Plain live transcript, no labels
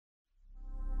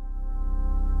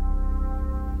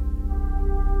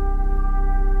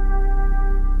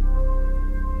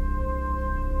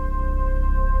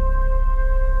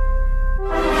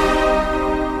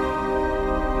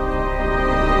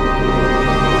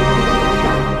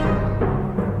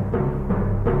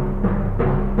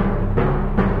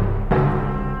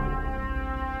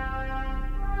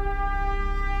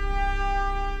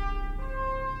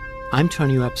I'm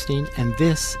Tony Epstein, and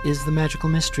this is the Magical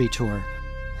Mystery Tour.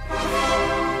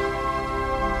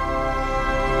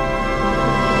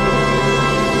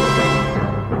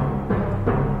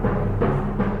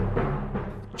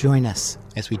 Join us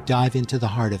as we dive into the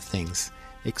heart of things,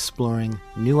 exploring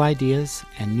new ideas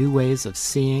and new ways of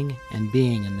seeing and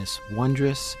being in this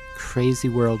wondrous, crazy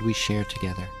world we share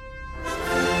together.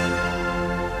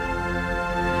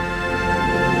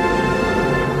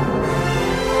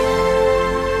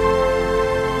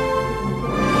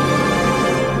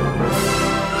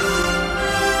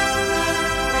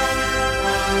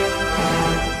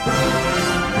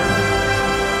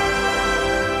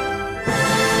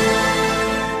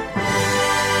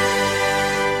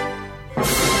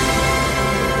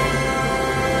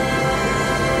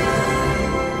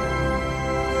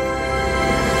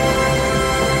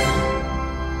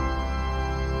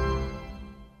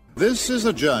 This is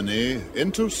a journey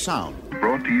into sound.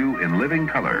 Brought to you in living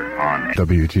color on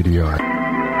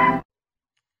WGDR.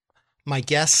 My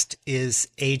guest is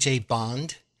A.J.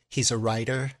 Bond. He's a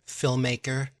writer,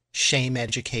 filmmaker, shame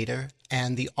educator,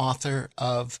 and the author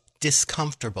of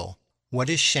DisComfortable: What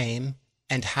is Shame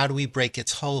and How Do We Break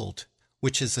Its Hold?,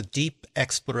 which is a deep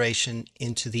exploration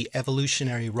into the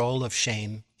evolutionary role of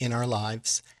shame in our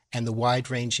lives and the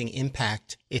wide-ranging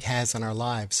impact it has on our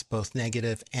lives, both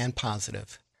negative and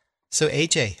positive. So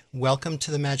AJ, welcome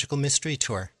to the Magical Mystery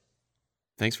Tour.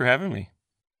 Thanks for having me.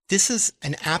 This is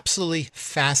an absolutely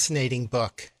fascinating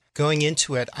book. Going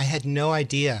into it, I had no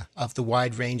idea of the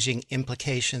wide-ranging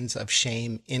implications of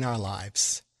shame in our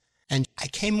lives. And I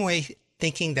came away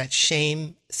thinking that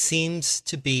shame seems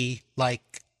to be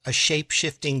like a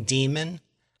shape-shifting demon,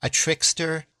 a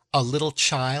trickster, a little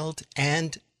child,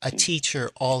 and a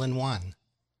teacher all in one.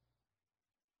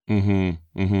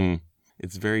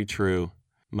 It's very true.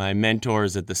 My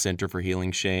mentors at the Center for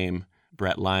Healing Shame,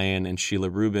 Brett Lyon and Sheila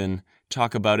Rubin,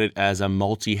 talk about it as a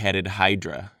multi-headed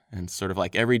hydra. And sort of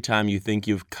like every time you think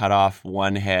you've cut off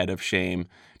one head of shame,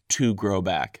 two grow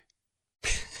back.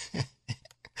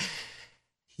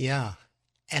 Yeah.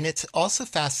 And it's also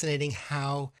fascinating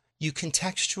how you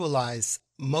contextualize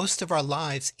most of our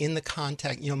lives in the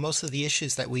context, most of the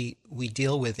issues that we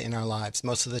deal with in our lives,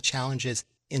 most of the challenges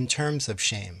in terms of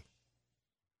shame.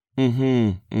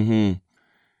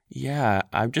 Yeah,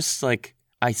 I'm just like,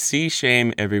 I see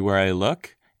shame everywhere I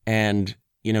look. And,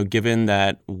 given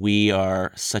that we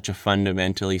are such a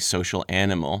fundamentally social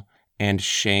animal and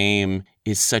shame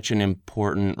is such an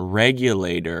important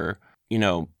regulator,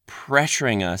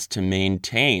 pressuring us to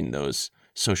maintain those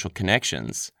social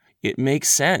connections, it makes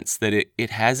sense that it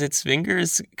has its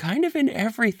fingers kind of in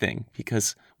everything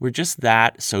because we're just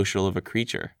that social of a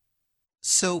creature.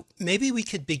 So maybe we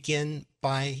could begin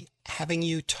by having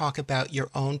you talk about your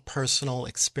own personal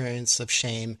experience of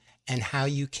shame and how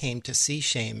you came to see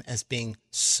shame as being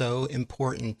so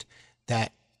important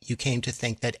that you came to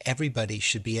think that everybody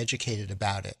should be educated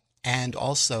about it, and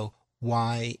also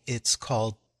why it's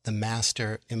called the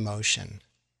master emotion.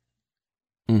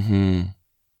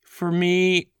 For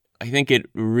me, I think it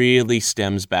really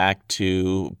stems back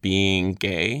to being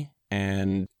gay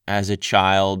and as a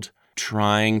child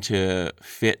trying to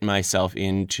fit myself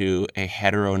into a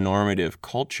heteronormative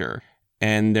culture.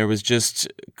 And there was just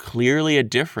clearly a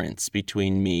difference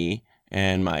between me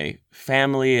and my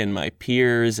family and my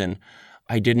peers. And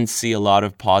I didn't see a lot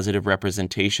of positive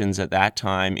representations at that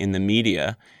time in the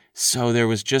media. So there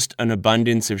was just an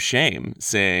abundance of shame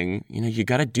saying, you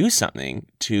got to do something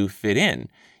to fit in.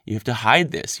 You have to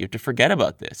hide this. You have to forget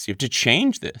about this. You have to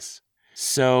change this.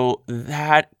 So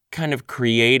that kind of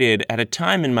created, at a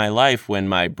time in my life when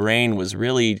my brain was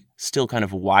really still kind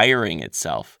of wiring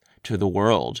itself to the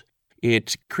world,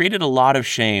 it created a lot of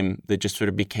shame that just sort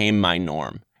of became my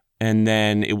norm. And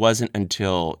then it wasn't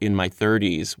until in my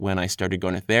 30s when I started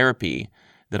going to therapy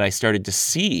that I started to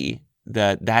see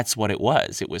that that's what it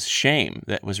was. It was shame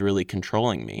that was really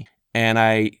controlling me. And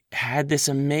I had this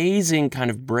amazing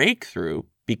kind of breakthrough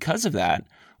because of that,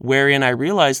 wherein I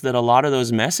realized that a lot of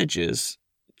those messages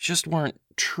just weren't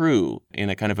true in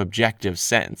a kind of objective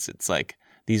sense. It's like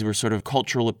these were sort of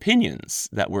cultural opinions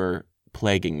that were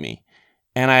plaguing me.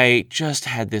 And I just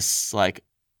had this like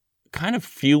kind of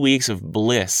few weeks of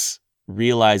bliss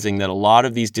realizing that a lot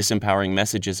of these disempowering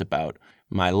messages about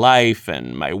my life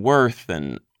and my worth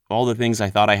and all the things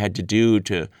I thought I had to do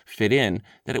to fit in,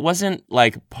 that it wasn't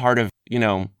like part of,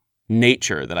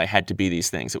 nature that I had to be these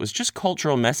things. It was just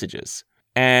cultural messages.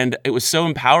 And it was so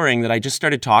empowering that I just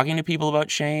started talking to people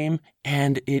about shame.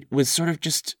 And it was sort of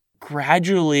just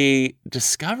gradually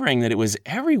discovering that it was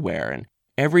everywhere. And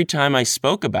every time I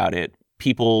spoke about it,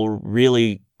 people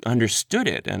really understood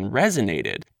it and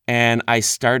resonated. And I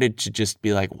started to just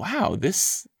be like, wow,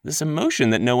 this emotion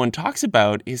that no one talks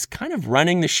about is kind of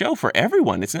running the show for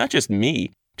everyone. It's not just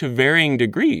me, to varying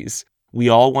degrees. We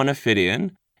all want to fit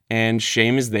in, and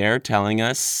shame is there telling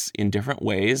us in different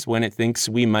ways when it thinks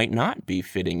we might not be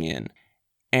fitting in.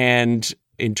 And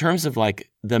in terms of like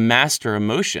the master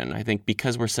emotion, I think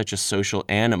because we're such a social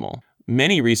animal,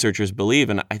 many researchers believe,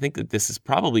 and I think that this is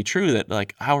probably true, that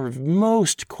like our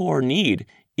most core need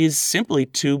is simply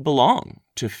to belong,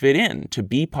 to fit in, to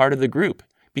be part of the group,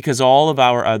 because all of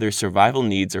our other survival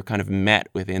needs are kind of met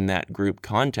within that group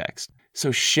context.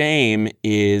 So shame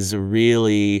is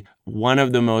really one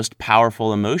of the most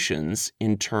powerful emotions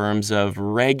in terms of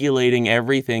regulating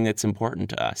everything that's important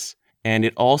to us. And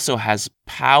it also has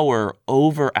power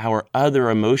over our other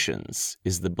emotions,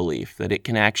 is the belief that it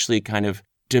can actually kind of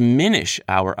diminish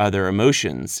our other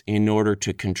emotions in order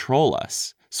to control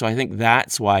us. So I think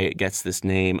that's why it gets this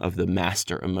name of the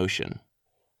master emotion.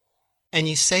 And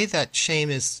you say that shame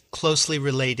is closely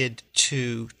related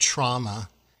to trauma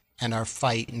and our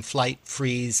fight and flight,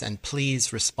 freeze, and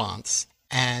please response,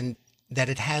 and that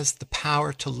it has the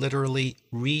power to literally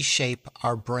reshape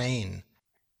our brain.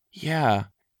 Yeah,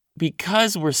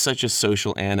 because we're such a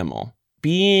social animal,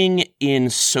 being in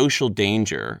social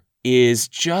danger is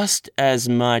just as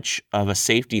much of a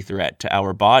safety threat to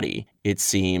our body, it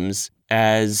seems,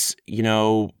 as,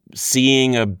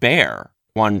 seeing a bear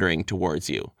wandering towards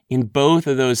you. In both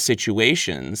of those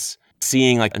situations,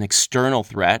 seeing like an external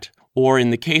threat, or in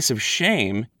the case of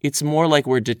shame, it's more like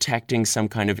we're detecting some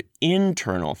kind of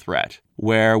internal threat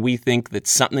where we think that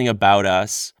something about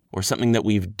us or something that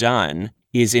we've done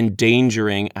is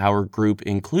endangering our group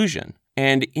inclusion.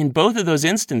 And in both of those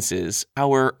instances,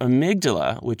 our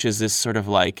amygdala, which is this sort of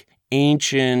like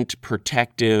ancient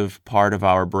protective part of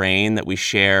our brain that we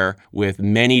share with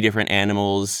many different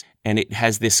animals, and it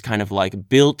has this kind of like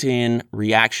built-in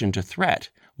reaction to threat,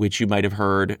 which you might have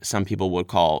heard some people would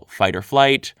call fight or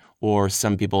flight, or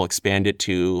some people expand it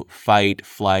to fight,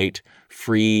 flight,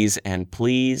 freeze, and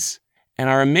please. And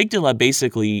our amygdala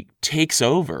basically takes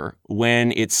over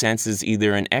when it senses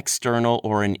either an external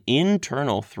or an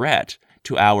internal threat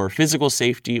to our physical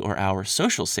safety or our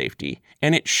social safety,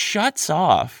 and it shuts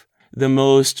off the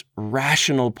most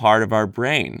rational part of our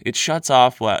brain. It shuts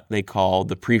off what they call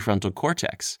the prefrontal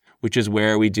cortex, which is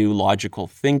where we do logical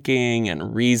thinking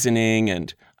and reasoning,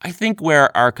 and I think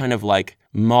where our kind of like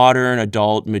modern,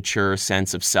 adult, mature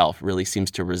sense of self really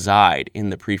seems to reside, in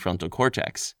the prefrontal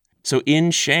cortex. So in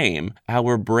shame,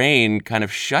 our brain kind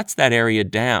of shuts that area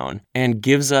down and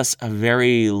gives us a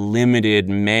very limited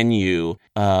menu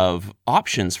of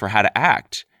options for how to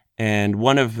act. And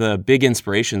one of the big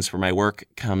inspirations for my work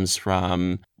comes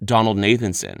from Donald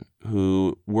Nathanson,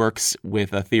 who works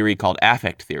with a theory called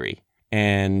affect theory.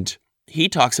 And he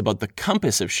talks about the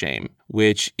compass of shame,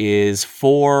 which is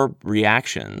 4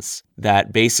 reactions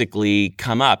that basically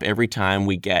come up every time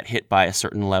we get hit by a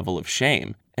certain level of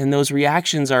shame. And those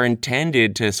reactions are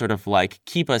intended to sort of like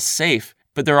keep us safe,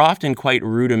 but they're often quite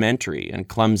rudimentary and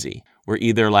clumsy. We're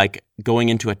either like going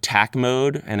into attack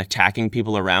mode and attacking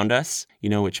people around us,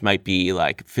 which might be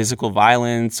like physical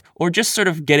violence, or just sort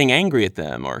of getting angry at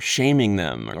them or shaming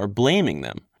them or blaming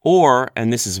them. Or,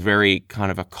 and this is very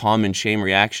kind of a common shame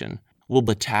reaction, we'll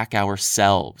attack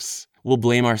ourselves. We'll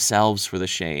blame ourselves for the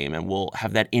shame, and we'll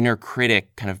have that inner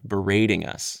critic kind of berating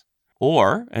us.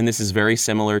 Or, and this is very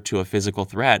similar to a physical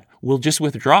threat, we'll just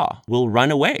withdraw. We'll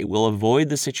run away. We'll avoid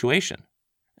the situation.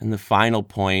 And the final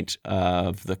point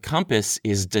of the compass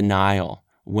is denial.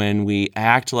 When we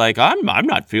act like, I'm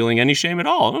not feeling any shame at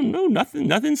all. Oh, no,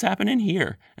 nothing's happening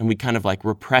here. And we kind of like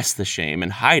repress the shame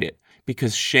and hide it,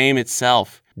 because shame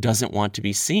itself doesn't want to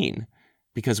be seen,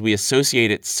 because we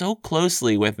associate it so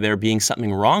closely with there being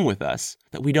something wrong with us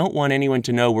that we don't want anyone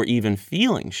to know we're even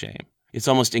feeling shame. It's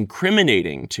almost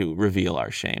incriminating to reveal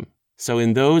our shame. So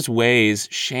in those ways,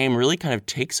 shame really kind of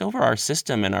takes over our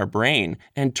system and our brain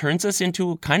and turns us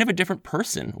into kind of a different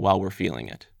person while we're feeling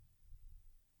it.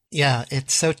 Yeah,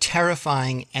 it's so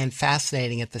terrifying and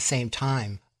fascinating at the same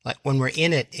time. Like when we're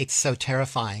in it, it's so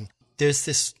terrifying. There's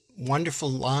this wonderful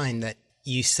line that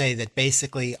you say that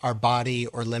basically our body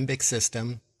or limbic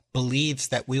system believes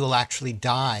that we will actually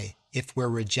die if we're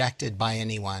rejected by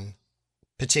anyone,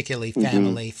 particularly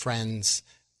family, friends,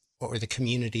 or the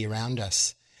community around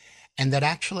us. And that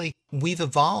actually we've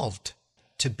evolved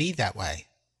to be that way.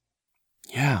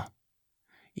 Yeah.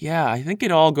 Yeah, I think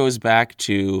it all goes back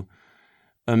to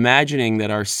imagining that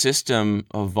our system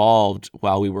evolved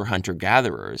while we were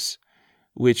hunter-gatherers,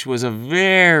 which was a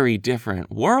very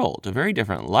different world, a very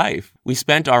different life. We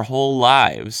spent our whole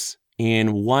lives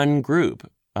in one group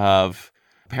of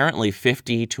apparently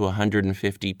 50 to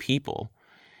 150 people.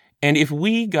 And if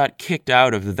we got kicked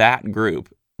out of that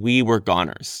group, we were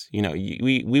goners.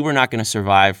 We were not going to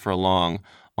survive for long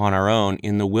on our own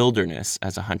in the wilderness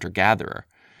as a hunter-gatherer.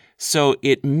 So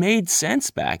it made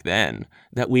sense back then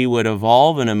that we would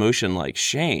evolve an emotion like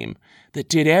shame that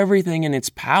did everything in its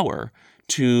power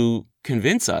to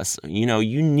convince us,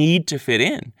 you need to fit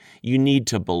in. You need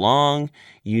to belong.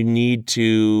 You need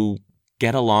to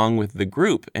get along with the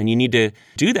group. And you need to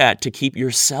do that to keep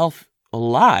yourself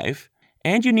alive.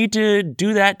 And you need to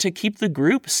do that to keep the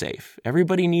group safe.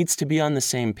 Everybody needs to be on the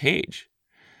same page.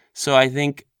 So I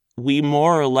think we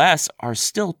more or less are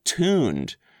still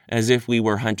tuned as if we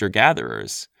were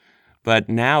hunter-gatherers. But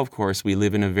now, of course, we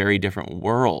live in a very different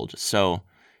world. So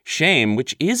shame,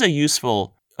 which is a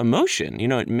useful emotion,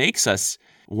 it makes us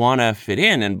want to fit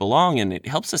in and belong, and it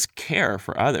helps us care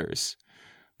for others.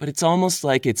 But it's almost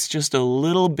like it's just a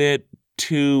little bit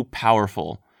too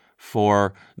powerful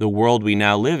for the world we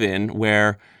now live in,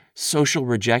 where social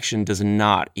rejection does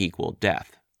not equal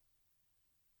death.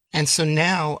 And so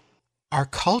now our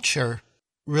culture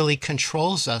really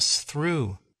controls us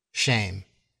through shame.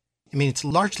 I mean, it's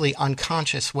largely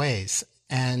unconscious ways.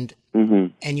 And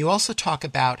you also talk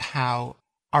about how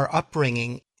our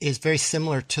upbringing is very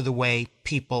similar to the way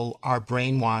people are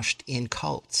brainwashed in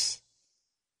cults.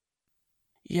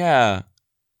 Yeah.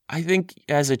 I think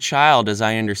as a child, as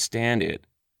I understand it,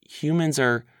 humans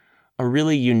are a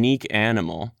really unique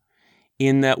animal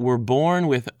in that we're born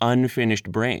with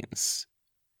unfinished brains.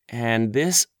 And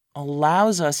this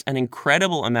allows us an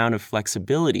incredible amount of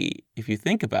flexibility, if you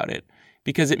think about it,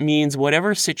 because it means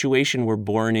whatever situation we're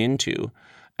born into,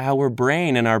 our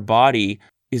brain and our body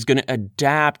is going to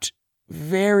adapt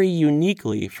very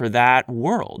uniquely for that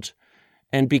world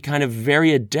and be kind of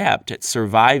very adept at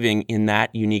surviving in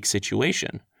that unique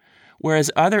situation. Whereas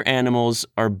other animals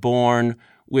are born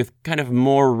with kind of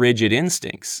more rigid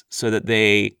instincts so that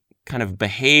they kind of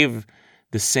behave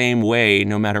the same way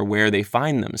no matter where they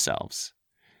find themselves.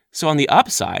 So on the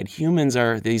upside, humans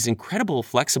are these incredible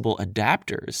flexible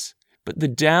adapters. But the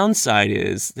downside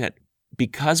is that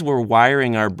because we're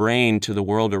wiring our brain to the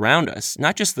world around us,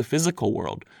 not just the physical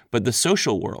world, but the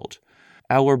social world,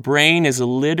 our brain is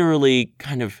literally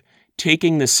kind of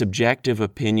taking the subjective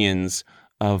opinions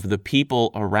of the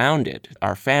people around it,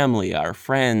 our family, our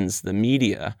friends, the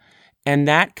media, and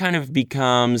that kind of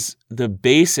becomes the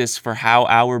basis for how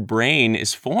our brain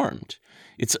is formed.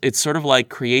 It's sort of like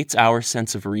creates our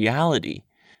sense of reality.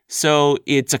 So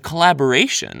it's a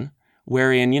collaboration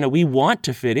wherein, we want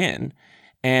to fit in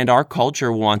and our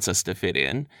culture wants us to fit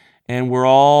in, and we're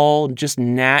all just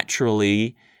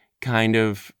naturally kind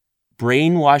of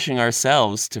brainwashing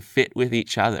ourselves to fit with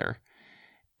each other.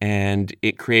 And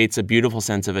it creates a beautiful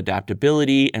sense of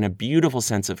adaptability and a beautiful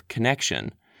sense of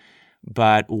connection.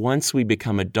 But once we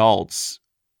become adults,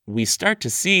 we start to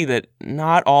see that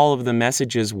not all of the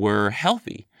messages were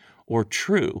healthy or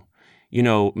true.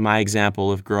 My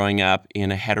example of growing up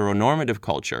in a heteronormative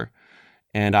culture,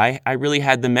 and I really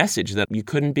had the message that you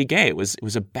couldn't be gay. It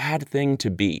was a bad thing to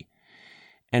be.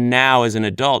 And now as an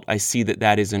adult, I see that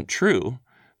that isn't true.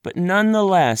 But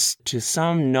nonetheless, to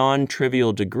some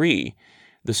non-trivial degree,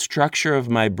 the structure of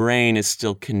my brain is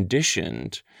still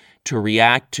conditioned to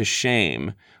react to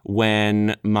shame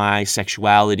when my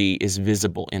sexuality is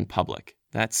visible in public.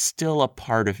 That's still a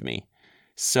part of me.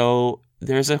 So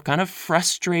there's a kind of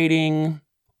frustrating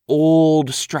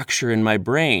old structure in my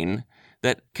brain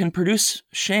that can produce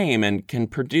shame and can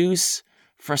produce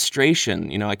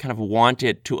frustration. I kind of want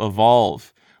it to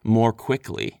evolve more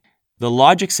quickly. The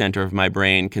logic center of my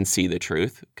brain can see the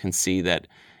truth, can see that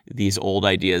these old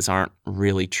ideas aren't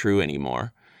really true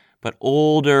anymore. But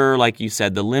older, like you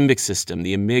said, the limbic system,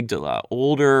 the amygdala,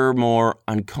 older, more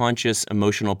unconscious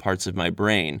emotional parts of my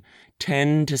brain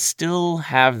tend to still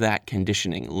have that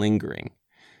conditioning lingering.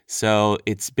 So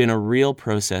it's been a real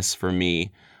process for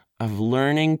me of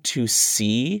learning to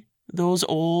see those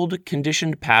old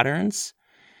conditioned patterns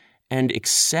and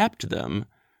accept them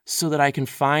so that I can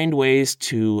find ways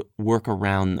to work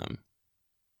around them.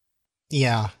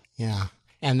 Yeah.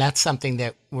 And that's something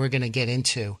that we're going to get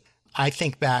into. I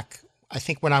think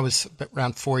when I was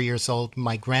around 4 years old,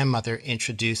 my grandmother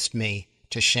introduced me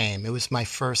to shame. It was my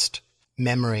first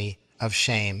memory of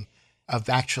shame, of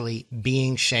actually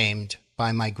being shamed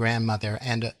by my grandmother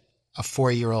and a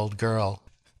 4-year-old girl.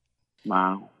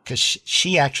 Wow. Because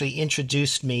she actually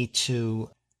introduced me to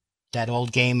that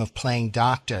old game of playing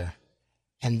doctor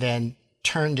and then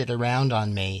turned it around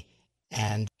on me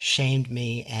and shamed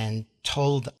me and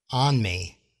told on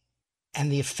me.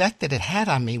 And the effect that it had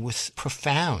on me was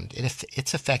profound.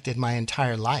 It's affected my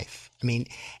entire life. I mean,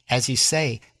 as you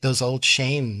say, those old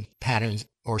shame patterns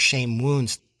or shame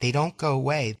wounds, they don't go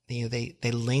away.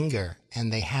 They linger,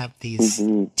 and they have these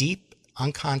deep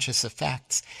unconscious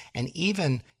effects. And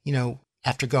even,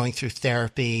 after going through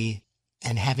therapy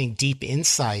and having deep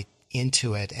insight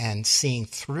into it and seeing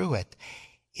through it,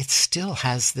 it still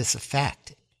has this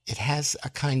effect. It has a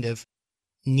kind of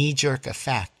knee-jerk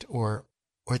effect, or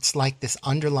it's like this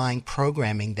underlying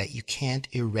programming that you can't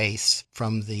erase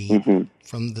from the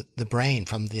brain,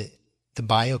 from the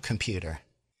biocomputer.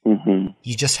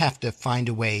 You just have to find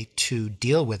a way to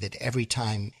deal with it every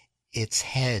time its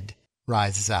head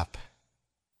rises up.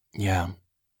 Yeah.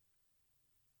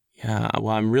 Well,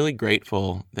 I'm really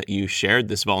grateful that you shared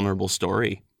this vulnerable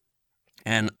story.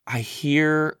 And I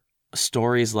hear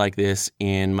stories like this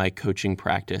in my coaching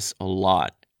practice a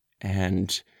lot.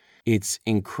 And it's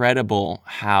incredible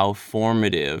how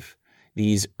formative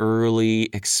these early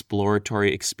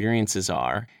exploratory experiences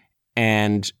are.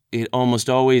 And it almost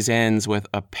always ends with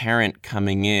a parent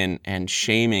coming in and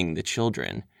shaming the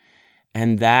children.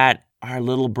 And that our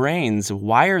little brains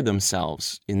wire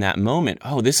themselves in that moment.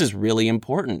 Oh, this is really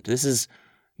important. This is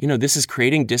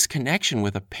creating disconnection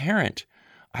with a parent.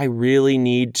 I really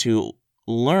need to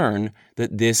learn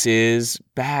that this is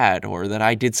bad, or that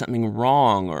I did something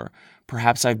wrong, or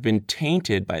perhaps I've been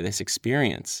tainted by this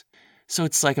experience. So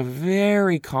it's like a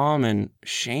very common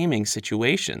shaming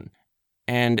situation.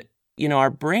 And,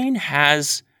 our brain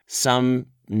has some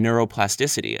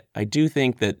neuroplasticity. I do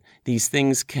think that these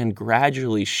things can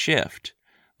gradually shift.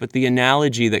 But the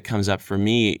analogy that comes up for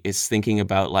me is thinking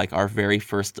about like our very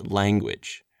first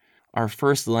language. Our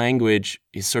first language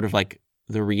is sort of like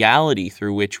the reality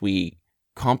through which we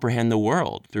comprehend the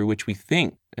world, through which we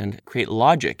think and create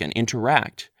logic and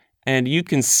interact. And you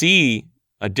can see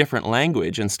a different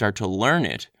language and start to learn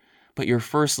it, but your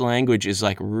first language is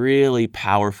like really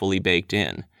powerfully baked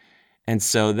in. And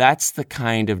so that's the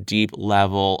kind of deep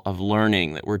level of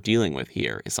learning that we're dealing with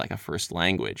here. It's like a first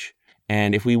language.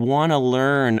 And if we want to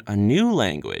learn a new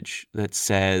language that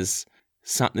says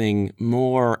something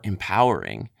more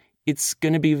empowering, it's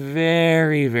going to be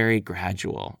very, very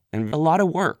gradual and a lot of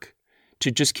work to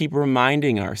just keep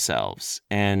reminding ourselves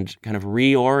and kind of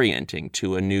reorienting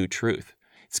to a new truth.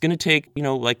 It's going to take,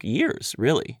 like years,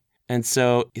 really. And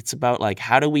so it's about like,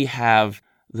 how do we have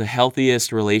the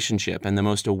healthiest relationship and the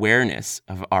most awareness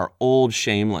of our old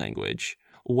shame language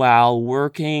while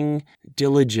working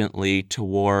diligently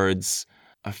towards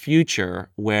a future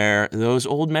where those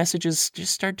old messages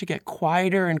just start to get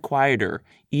quieter and quieter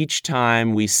each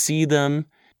time we see them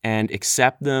and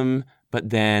accept them, but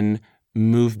then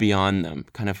move beyond them,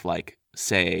 kind of like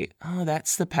say, oh,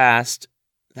 that's the past.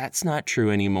 That's not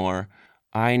true anymore.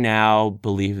 I now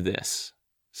believe this.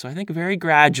 So I think very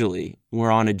gradually we're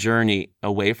on a journey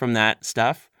away from that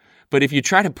stuff. But if you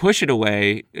try to push it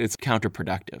away, it's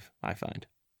counterproductive, I find.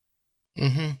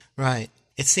 Right.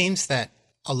 It seems that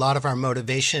a lot of our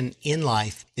motivation in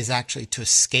life is actually to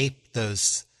escape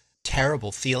those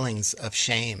terrible feelings of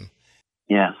shame.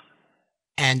 Yes.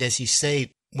 And as you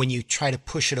say, when you try to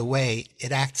push it away,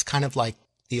 it acts kind of like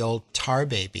the old tar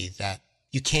baby that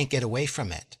you can't get away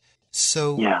from it.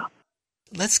 So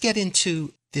let's get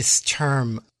into this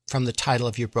term from the title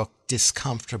of your book,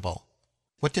 DisComfortable.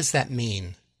 What does that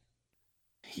mean?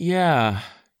 Yeah,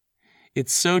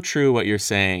 it's so true what you're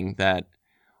saying, that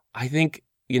I think,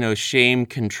 shame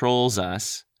controls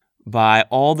us by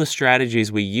all the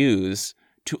strategies we use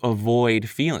to avoid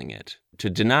feeling it, to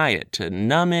deny it, to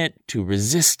numb it, to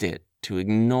resist it, to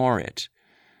ignore it.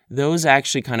 Those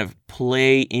actually kind of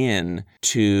play in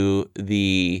to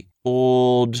the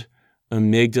old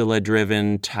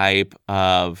amygdala-driven type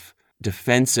of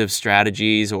defensive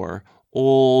strategies or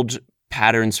old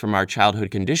patterns from our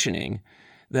childhood conditioning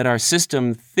that our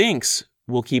system thinks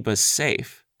will keep us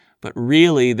safe. But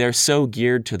really, they're so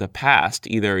geared to the past,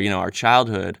 either, our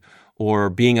childhood or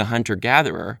being a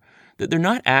hunter-gatherer, that they're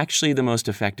not actually the most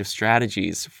effective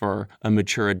strategies for a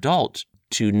mature adult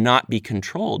to not be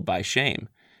controlled by shame.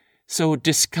 So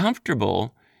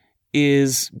DisComfortable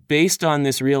is based on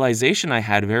this realization I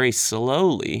had very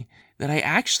slowly that I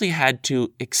actually had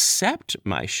to accept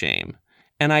my shame,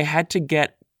 and I had to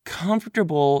get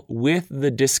comfortable with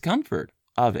the discomfort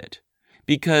of it,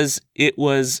 because it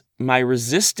was my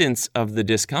resistance of the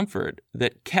discomfort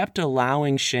that kept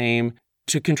allowing shame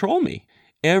to control me.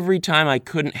 Every time I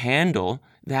couldn't handle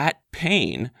that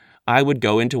pain, I would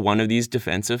go into one of these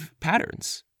defensive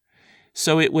patterns.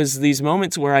 So it was these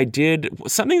moments where I did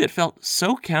something that felt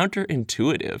so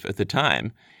counterintuitive at the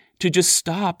time, to just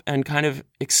stop and kind of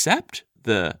accept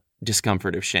the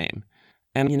discomfort of shame.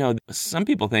 And, some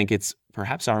people think it's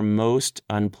perhaps our most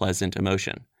unpleasant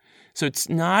emotion. So it's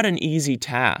not an easy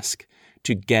task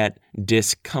to get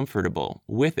discomfortable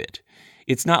with it.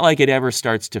 It's not like it ever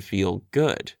starts to feel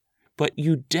good, but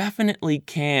you definitely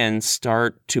can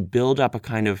start to build up a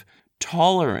kind of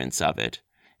tolerance of it.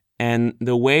 And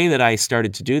the way that I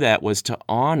started to do that was to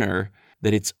honor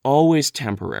that it's always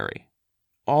temporary.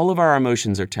 All of our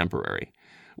emotions are temporary.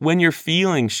 When you're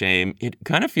feeling shame, it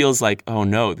kind of feels like, oh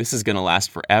no, this is going to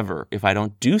last forever if I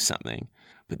don't do something.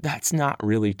 But that's not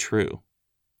really true.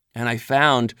 And I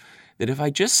found that if I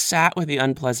just sat with the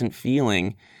unpleasant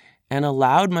feeling and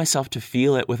allowed myself to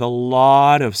feel it with a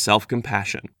lot of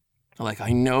self-compassion, like,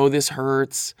 I know this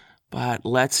hurts, but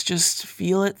let's just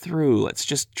feel it through. Let's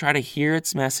just try to hear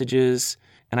its messages.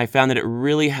 And I found that it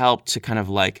really helped to kind of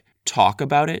like talk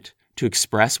about it, to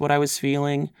express what I was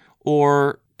feeling,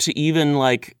 or to even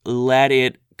like let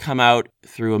it come out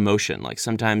through emotion. Like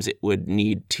sometimes it would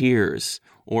need tears,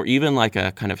 or even like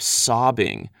a kind of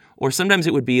sobbing, or sometimes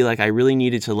it would be like I really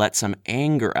needed to let some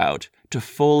anger out to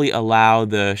fully allow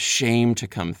the shame to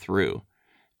come through.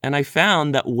 And I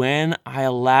found that when I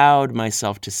allowed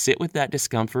myself to sit with that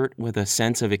discomfort with a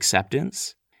sense of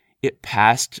acceptance, it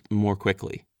passed more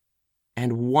quickly.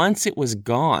 And once it was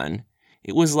gone,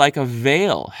 it was like a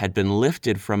veil had been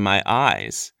lifted from my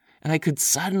eyes, and I could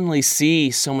suddenly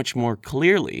see so much more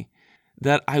clearly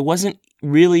that I wasn't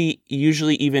really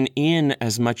usually even in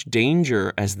as much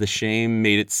danger as the shame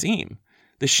made it seem.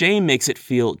 The shame makes it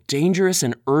feel dangerous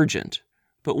and urgent,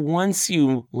 but once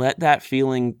you let that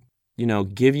feeling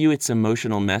give you its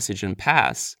emotional message and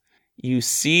pass, you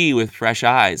see with fresh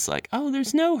eyes like, oh,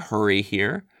 there's no hurry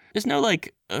here. There's no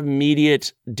like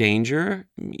immediate danger.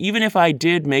 Even if I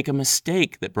did make a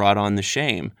mistake that brought on the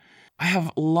shame, I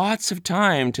have lots of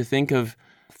time to think of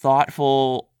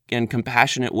thoughtful and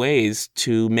compassionate ways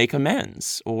to make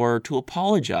amends or to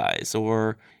apologize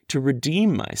or to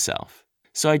redeem myself.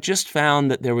 So I just found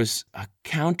that there was a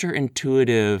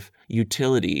counterintuitive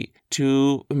utility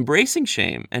to embracing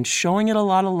shame and showing it a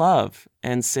lot of love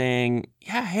and saying,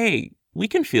 yeah, hey, we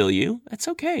can feel you. That's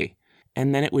okay.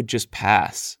 And then it would just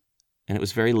pass. And it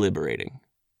was very liberating.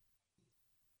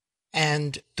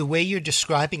 And the way you're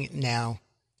describing it now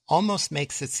almost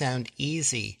makes it sound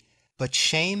easy, but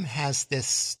shame has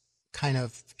this kind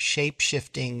of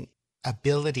shape-shifting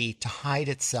ability to hide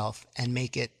itself and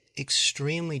make it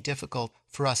extremely difficult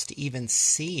for us to even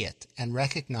see it and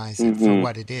recognize it for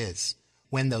what it is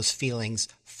when those feelings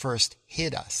first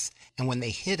hit us. And when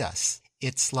they hit us,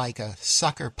 it's like a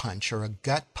sucker punch or a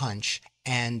gut punch,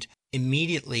 and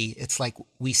immediately it's like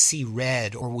we see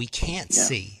red or we can't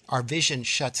see. Our vision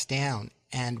shuts down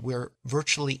and we're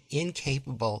virtually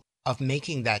incapable of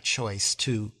making that choice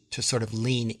to sort of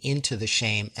lean into the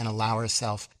shame and allow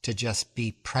ourselves to just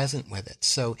be present with it.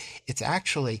 So it's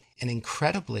actually an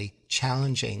incredibly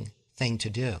challenging thing to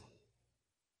do.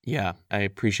 Yeah, I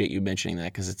appreciate you mentioning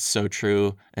that because it's so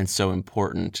true and so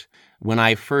important. When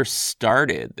I first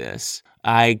started this,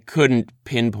 I couldn't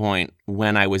pinpoint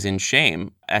when I was in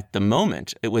shame at the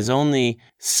moment. It was only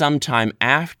sometime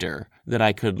after that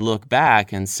I could look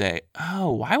back and say,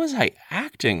 oh, why was I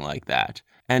acting like that?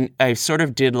 And I sort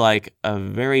of did like a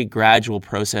very gradual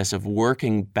process of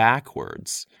working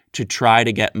backwards to try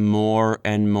to get more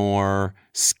and more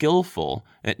skillful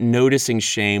at noticing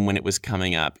shame when it was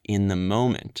coming up in the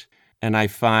moment. And I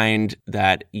find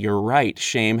that you're right,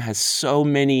 shame has so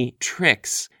many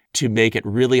tricks to make it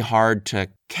really hard to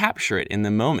capture it in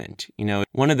the moment.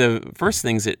 One of the first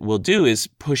things it will do is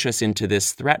push us into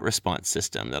this threat response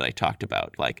system that I talked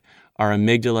about. Like our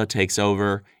amygdala takes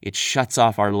over, it shuts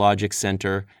off our logic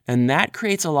center, and that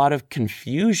creates a lot of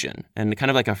confusion and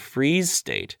kind of like a freeze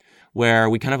state where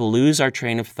we kind of lose our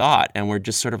train of thought and we're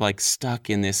just sort of like stuck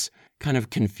in this kind of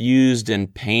confused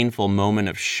and painful moment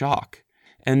of shock.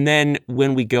 And then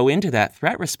when we go into that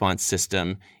threat response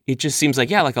system, it just seems like,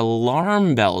 like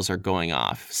alarm bells are going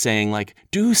off saying like,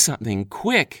 do something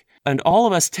quick. And all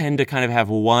of us tend to kind of have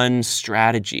one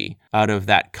strategy out of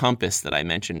that compass that I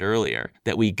mentioned earlier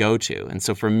that we go to. And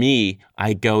so for me,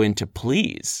 I go into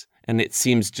please. And it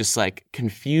seems just like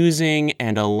confusing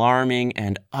and alarming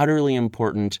and utterly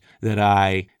important that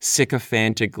I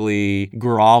sycophantically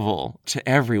grovel to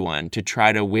everyone to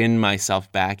try to win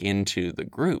myself back into the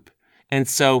group. And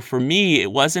so for me,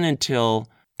 it wasn't until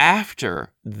after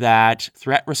that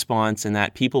threat response and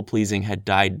that people-pleasing had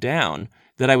died down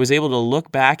that I was able to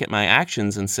look back at my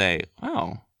actions and say,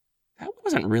 wow, that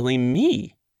wasn't really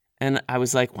me. And I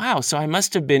was like, wow, so I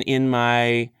must have been in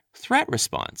my threat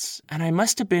response. And I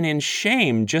must have been in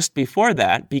shame just before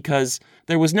that because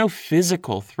there was no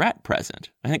physical threat present.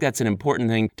 I think that's an important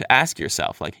thing to ask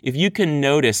yourself. Like, if you can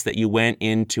notice that you went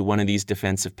into one of these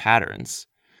defensive patterns,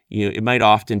 it might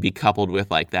often be coupled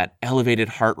with like that elevated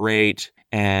heart rate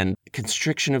and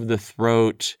constriction of the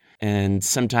throat And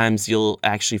sometimes you'll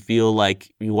actually feel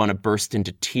like you want to burst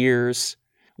into tears.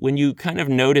 When you kind of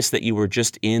notice that you were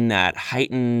just in that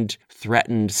heightened,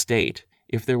 threatened state,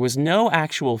 if there was no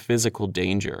actual physical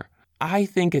danger, I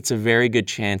think it's a very good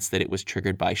chance that it was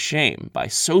triggered by shame, by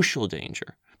social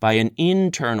danger, by an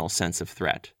internal sense of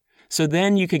threat. So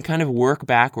then you can kind of work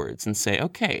backwards and say,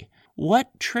 okay, what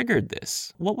triggered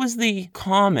this? What was the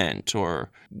comment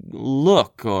or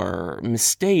look or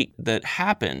mistake that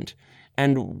happened?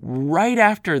 And right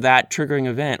after that triggering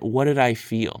event, what did I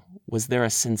feel? Was there a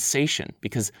sensation?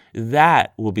 Because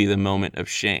that will be the moment of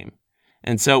shame.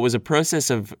 And so it was a process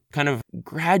of kind of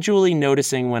gradually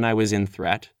noticing when I was in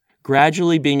threat,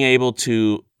 gradually being able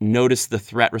to notice the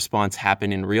threat response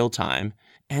happen in real time,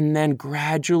 and then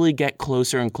gradually get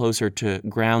closer and closer to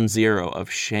ground zero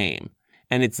of shame.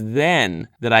 And it's then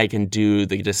that I can do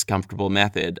the DisComfortable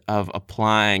method of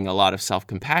applying a lot of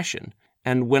self-compassion.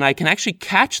 And when I can actually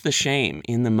catch the shame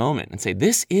in the moment and say,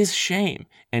 this is shame,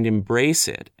 and embrace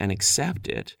it and accept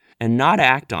it and not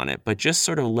act on it, but just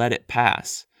sort of let it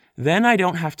pass, then I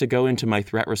don't have to go into my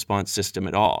threat response system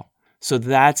at all. So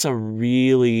that's a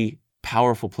really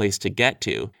powerful place to get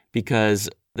to, because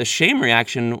the shame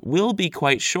reaction will be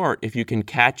quite short if you can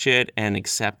catch it and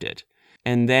accept it.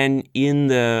 And then in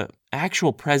the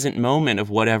actual present moment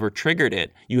of whatever triggered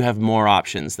it, you have more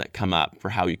options that come up for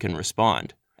how you can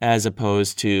respond, as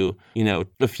opposed to,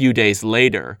 a few days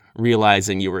later,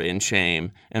 realizing you were in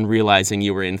shame and realizing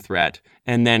you were in threat,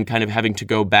 and then kind of having to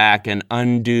go back and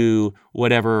undo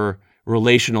whatever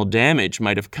relational damage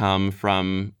might have come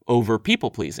from over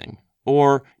people-pleasing,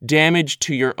 or damage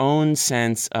to your own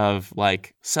sense of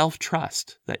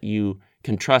self-trust, that you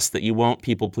can trust that you won't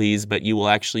people-please, but you will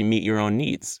actually meet your own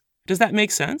needs. Does that make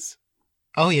sense?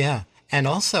 Oh, yeah. And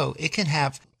also, it can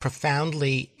have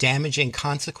profoundly damaging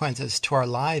consequences to our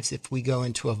lives if we go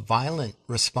into a violent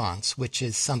response, which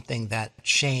is something that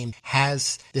shame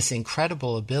has this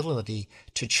incredible ability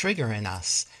to trigger in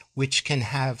us, which can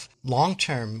have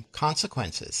long-term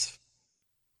consequences.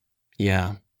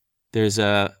 Yeah. There's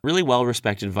a really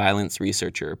well-respected violence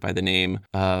researcher by the name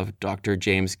of Dr.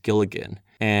 James Gilligan.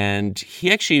 And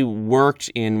he actually worked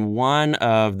in one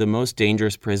of the most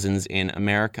dangerous prisons in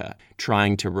America,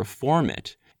 trying to reform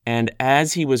it. And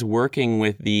as he was working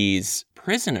with these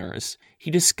prisoners, he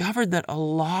discovered that a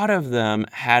lot of them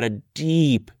had a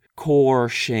deep core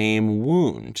shame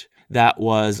wound that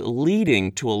was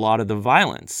leading to a lot of the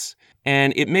violence.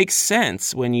 And it makes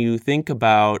sense when you think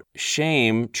about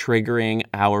shame triggering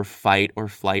our fight or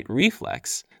flight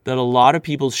reflex, that a lot of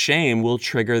people's shame will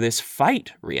trigger this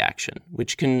fight reaction,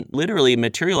 which can literally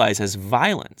materialize as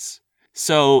violence.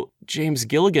 So James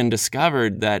Gilligan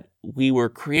discovered that we were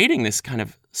creating this kind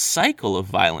of cycle of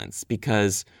violence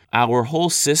because our whole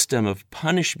system of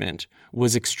punishment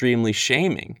was extremely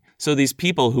shaming. So these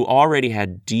people who already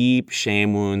had deep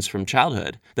shame wounds from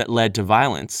childhood that led to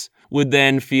violence would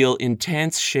then feel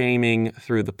intense shaming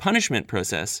through the punishment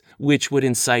process, which would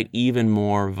incite even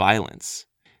more violence.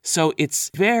 So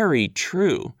it's very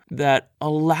true that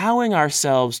allowing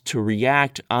ourselves to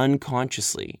react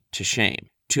unconsciously to shame,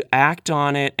 to act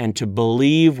on it and to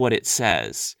believe what it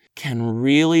says, can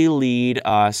really lead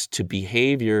us to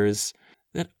behaviors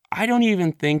that I don't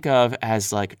even think of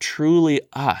as truly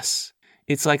us.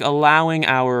 It's like allowing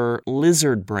our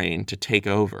lizard brain to take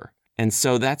over. And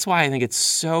so that's why I think it's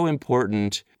so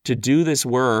important to do this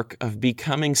work of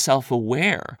becoming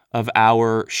self-aware of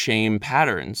our shame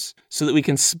patterns so that we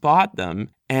can spot them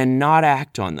and not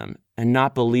act on them and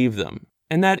not believe them.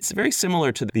 And that's very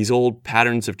similar to these old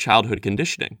patterns of childhood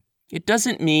conditioning. It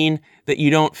doesn't mean that you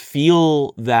don't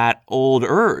feel that old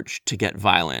urge to get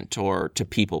violent or to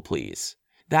people please.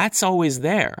 That's always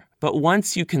there. But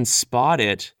once you can spot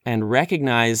it and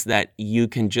recognize that you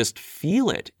can just feel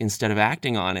it instead of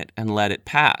acting on it and let it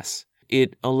pass,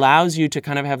 it allows you to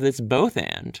kind of have this both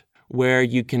and, where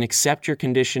you can accept your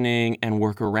conditioning and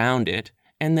work around it,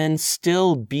 and then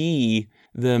still be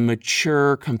the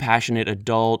mature, compassionate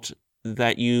adult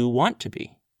that you want to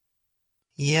be.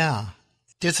 Yeah.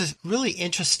 There's a really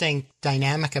interesting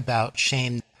dynamic about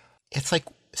shame. It's like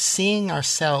seeing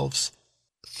ourselves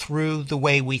through the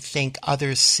way we think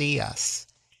others see us.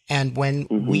 And when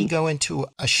we go into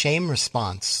a shame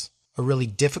response, a really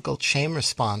difficult shame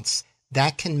response,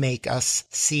 that can make us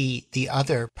see the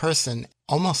other person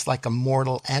almost like a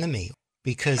mortal enemy.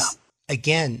 Because,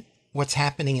 again, what's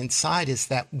happening inside is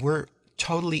that we're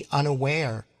totally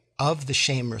unaware of the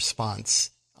shame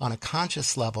response on a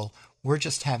conscious level. We're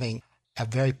just having a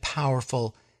very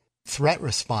powerful threat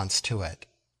response to it.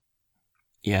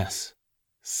 Yes,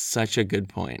 such a good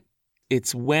point.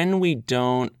 It's when we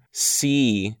don't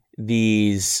see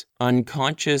these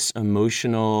unconscious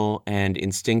emotional and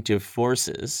instinctive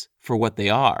forces for what they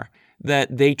are,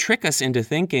 that they trick us into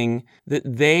thinking that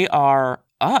they are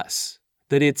us,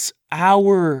 that it's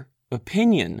our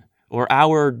opinion or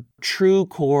our true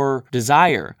core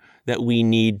desire that we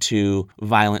need to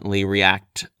violently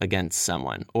react against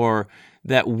someone, or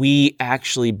that we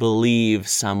actually believe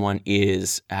someone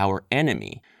is our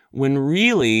enemy. When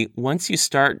really, once you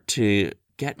start to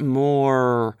get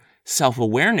more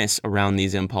self-awareness around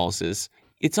these impulses,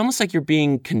 it's almost like you're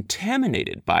being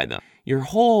contaminated by them. Your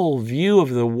whole view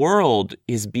of the world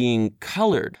is being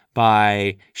colored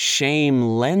by shame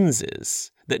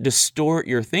lenses that distort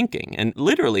your thinking and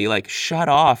literally like shut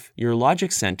off your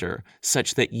logic center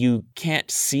such that you can't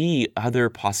see other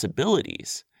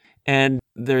possibilities. And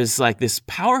there's like this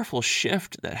powerful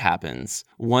shift that happens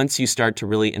once you start to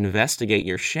really investigate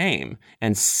your shame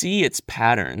and see its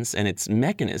patterns and its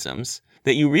mechanisms,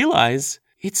 that you realize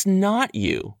it's not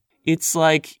you. It's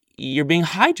like you're being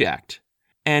hijacked.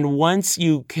 And once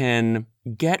you can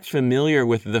get familiar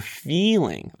with the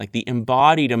feeling, like the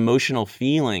embodied emotional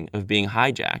feeling of being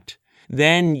hijacked,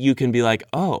 then you can be like,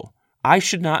 oh, I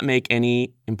should not make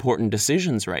any important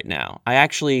decisions right now. I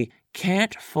actually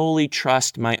can't fully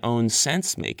trust my own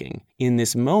sense making in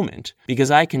this moment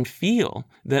because I can feel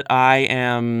that I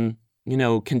am,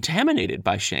 contaminated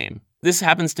by shame. This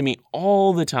happens to me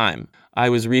all the time. I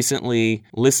was recently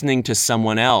listening to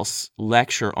someone else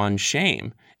lecture on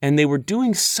shame, and they were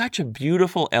doing such a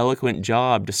beautiful, eloquent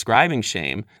job describing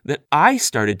shame that I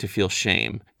started to feel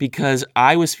shame because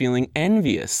I was feeling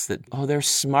envious that, oh, they're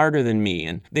smarter than me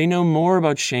and they know more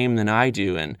about shame than I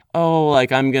do. And, oh,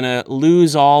 like I'm going to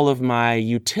lose all of my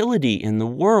utility in the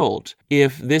world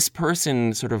if this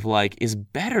person sort of like is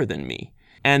better than me.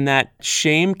 And that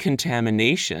shame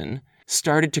contamination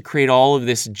started to create all of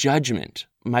this judgment.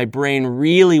 My brain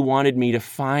really wanted me to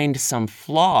find some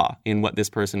flaw in what this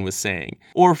person was saying,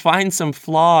 or find some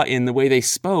flaw in the way they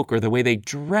spoke or the way they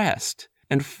dressed.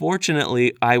 And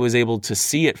fortunately, I was able to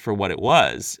see it for what it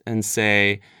was and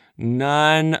say,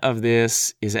 none of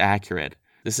this is accurate.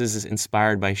 This is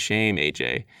inspired by shame,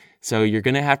 AJ. So you're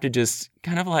going to have to just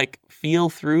kind of like feel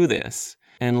through this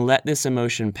and let this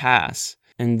emotion pass.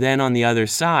 And then on the other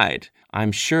side,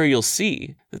 I'm sure you'll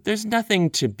see that there's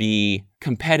nothing to be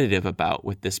competitive about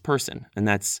with this person. And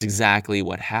that's exactly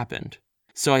what happened.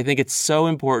 So I think it's so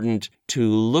important to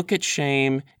look at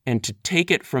shame and to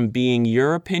take it from being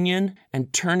your opinion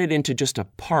and turn it into just a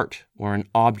part or an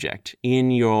object in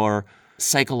your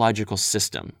psychological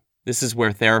system. This is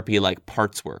where therapy like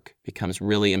parts work becomes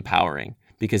really empowering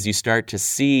because you start to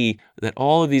see that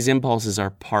all of these impulses are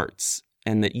parts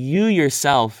and that you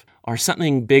yourself are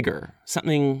something bigger,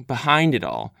 something behind it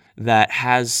all that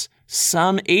has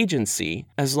some agency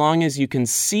as long as you can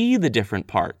see the different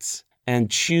parts and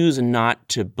choose not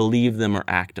to believe them or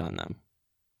act on them.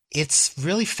 It's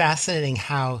really fascinating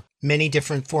how many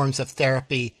different forms of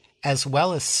therapy as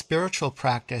well as spiritual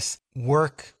practice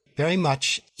work very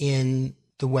much in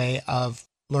the way of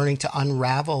learning to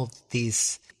unravel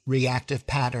these reactive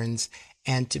patterns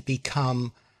and to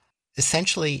become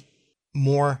essentially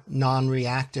more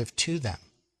non-reactive to them.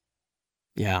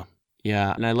 Yeah.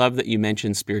 And I love that you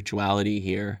mentioned spirituality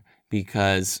here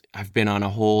because I've been on a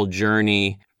whole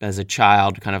journey as a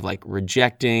child, kind of like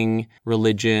rejecting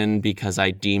religion because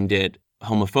I deemed it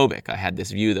homophobic. I had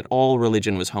this view that all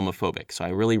religion was homophobic, so I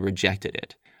really rejected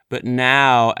it. But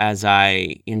now, as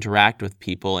I interact with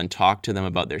people and talk to them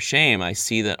about their shame, I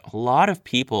see that a lot of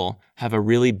people have a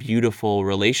really beautiful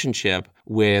relationship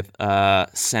with a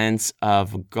sense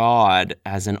of God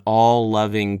as an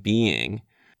all-loving being.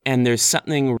 And there's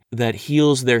something that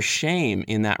heals their shame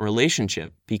in that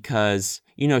relationship because,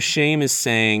 shame is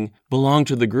saying, belong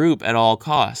to the group at all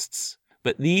costs.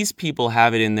 But these people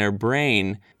have it in their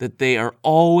brain that they are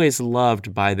always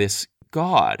loved by this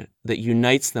God that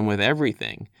unites them with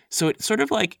everything. So it sort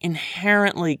of like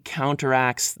inherently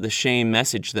counteracts the shame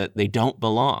message that they don't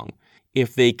belong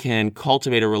if they can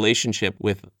cultivate a relationship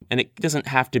with, and it doesn't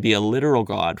have to be a literal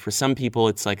God. For some people,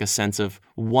 it's like a sense of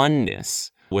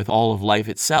oneness with all of life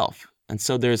itself. And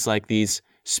so there's like these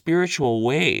spiritual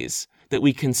ways that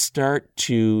we can start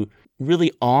to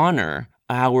really honor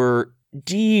our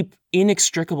deep,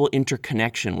 inextricable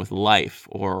interconnection with life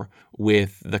or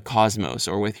with the cosmos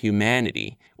or with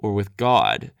humanity or with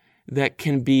God that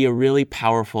can be a really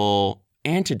powerful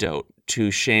antidote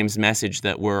to shame's message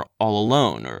that we're all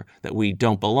alone or that we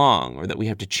don't belong or that we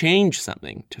have to change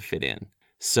something to fit in.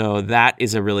 So that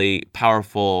is a really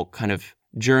powerful kind of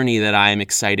journey that I'm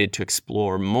excited to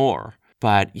explore more.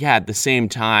 But yeah, at the same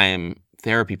time,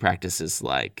 therapy practices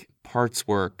like parts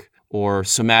work or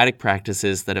somatic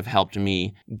practices that have helped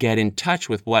me get in touch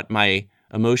with what my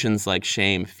emotions like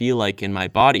shame feel like in my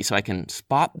body so I can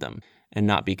spot them and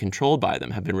not be controlled by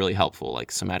them have been really helpful,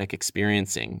 like somatic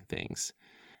experiencing things.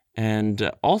 And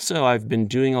also I've been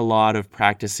doing a lot of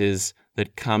practices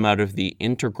that come out of the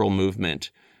integral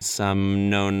movement, some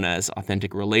known as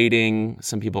authentic relating,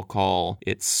 some people call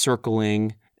it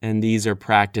circling. And these are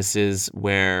practices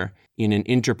where in an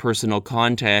interpersonal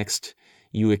context,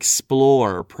 you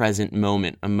explore present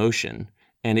moment emotion.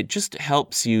 And it just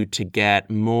helps you to get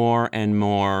more and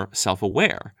more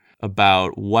self-aware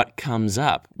about what comes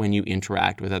up when you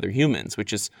interact with other humans,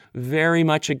 which is very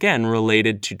much, again,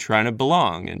 related to trying to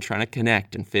belong and trying to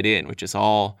connect and fit in, which is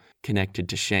all connected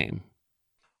to shame.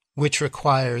 Which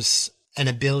requires an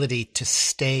ability to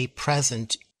stay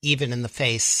present even in the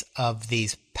face of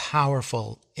these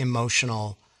powerful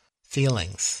emotional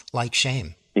feelings like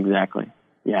shame. Exactly.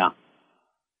 Yeah.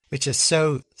 Which is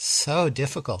so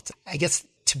difficult. I guess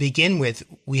to begin with,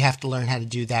 we have to learn how to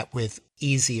do that with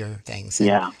easier things.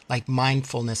 Yeah. Like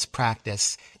mindfulness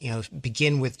practice,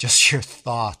 begin with just your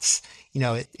thoughts.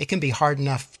 It can be hard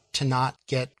enough to not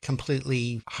get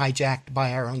completely hijacked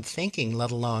by our own thinking,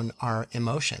 let alone our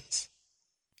emotions.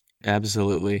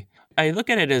 Absolutely. I look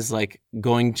at it as like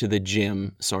going to the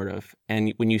gym, sort of.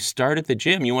 And when you start at the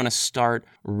gym, you want to start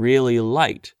really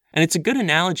light. And it's a good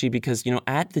analogy because,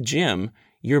 at the gym,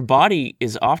 your body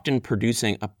is often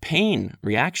producing a pain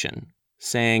reaction,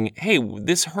 saying, hey,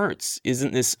 this hurts.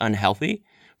 Isn't this unhealthy?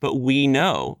 But we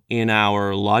know in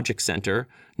our logic center,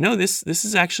 no, this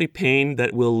is actually pain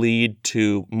that will lead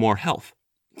to more health.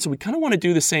 So we kind of want to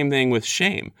do the same thing with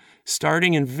shame,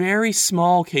 starting in very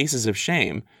small cases of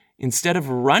shame. Instead of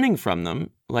running from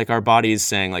them, like our body is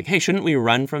saying, like, hey, shouldn't we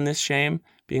run from this shame?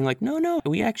 Being like, no,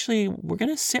 we're going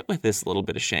to sit with this little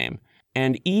bit of shame.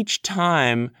 And each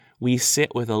time we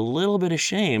sit with a little bit of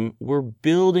shame, we're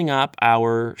building up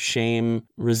our shame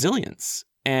resilience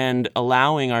and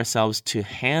allowing ourselves to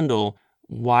handle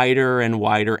wider and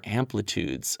wider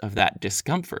amplitudes of that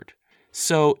discomfort.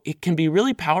 So it can be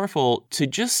really powerful to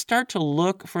just start to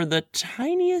look for the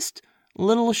tiniest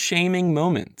little shaming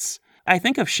moments. I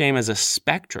think of shame as a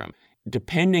spectrum.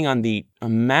 Depending on the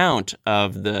amount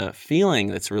of the feeling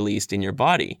that's released in your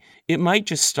body, it might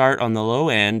just start on the low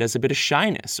end as a bit of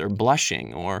shyness or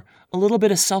blushing or a little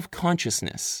bit of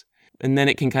self-consciousness. And then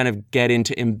it can kind of get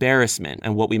into embarrassment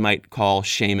and what we might call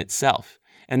shame itself.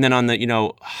 And then on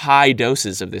the, high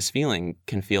doses of this feeling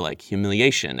can feel like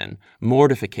humiliation and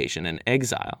mortification and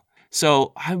exile.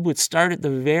 So I would start at the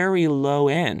very low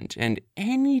end, and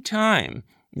any time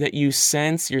that you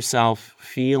sense yourself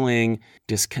feeling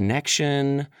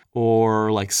disconnection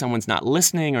or like someone's not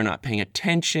listening or not paying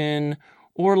attention,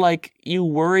 or like you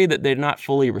worry that they're not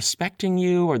fully respecting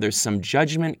you or there's some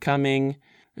judgment coming,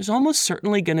 there's almost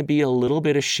certainly going to be a little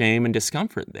bit of shame and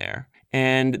discomfort there.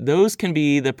 And those can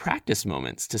be the practice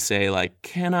moments to say, like,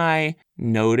 can I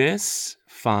notice,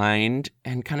 find,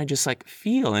 and kind of just like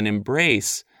feel and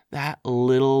embrace that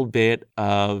little bit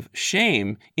of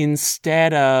shame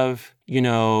instead of,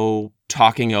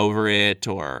 talking over it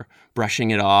or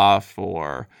brushing it off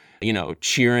or,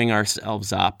 cheering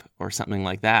ourselves up or something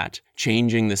like that,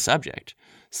 changing the subject.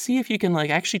 See if you can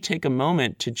actually take a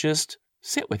moment to just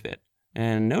sit with it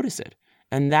and notice it.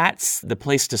 And that's the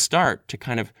place to start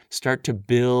to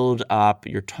build up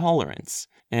your tolerance.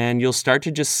 And you'll start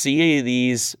to just see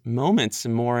these moments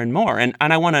more and more. And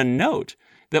I want to note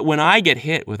that when I get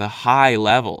hit with a high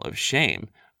level of shame,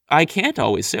 I can't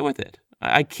always sit with it.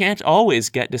 I can't always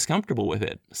get discomfortable with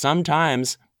it.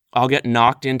 Sometimes I'll get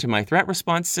knocked into my threat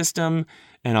response system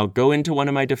and I'll go into one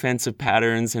of my defensive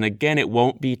patterns. And again, it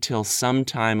won't be till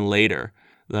sometime later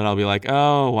that I'll be like,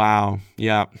 oh, wow,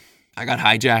 yeah, I got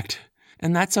hijacked.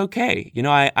 And that's okay.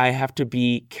 I have to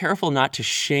be careful not to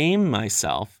shame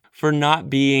myself for not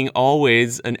being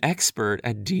always an expert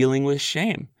at dealing with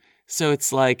shame. So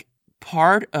it's like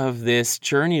part of this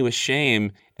journey with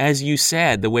shame, as you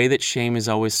said, the way that shame is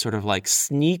always sort of like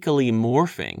sneakily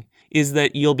morphing is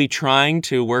that you'll be trying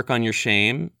to work on your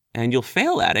shame and you'll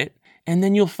fail at it. And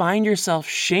then you'll find yourself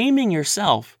shaming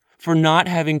yourself for not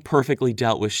having perfectly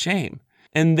dealt with shame.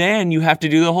 And then you have to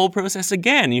do the whole process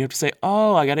again. You have to say,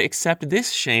 oh, I got to accept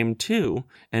this shame too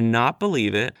and not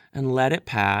believe it and let it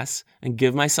pass and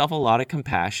give myself a lot of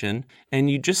compassion.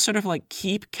 And you just sort of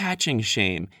keep catching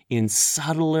shame in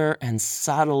subtler and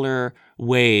subtler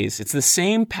ways. It's the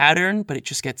same pattern, but it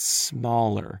just gets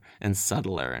smaller and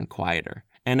subtler and quieter.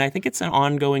 And I think it's an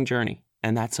ongoing journey,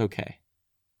 and that's okay.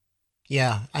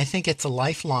 Yeah, I think it's a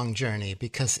lifelong journey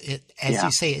because as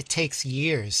you say, it takes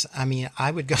years. I mean,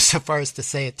 I would go so far as to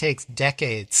say it takes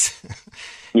decades.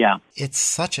 Yeah. It's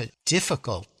such a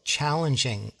difficult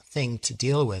challenging thing to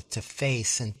deal with, to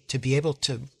face, and to be able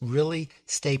to really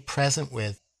stay present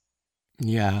with.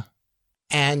 Yeah.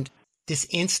 And this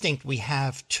instinct we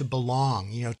have to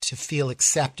belong, to feel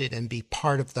accepted and be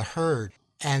part of the herd.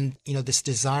 And, this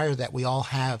desire that we all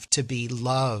have to be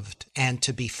loved and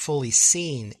to be fully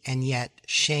seen. And yet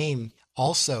shame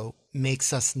also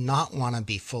makes us not want to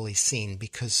be fully seen,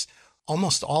 because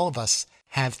almost all of us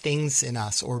have things in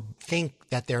us or think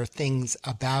that there are things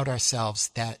about ourselves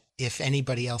that if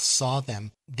anybody else saw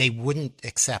them, they wouldn't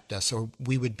accept us, or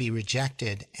we would be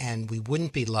rejected and we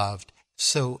wouldn't be loved.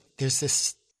 So there's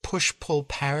this push-pull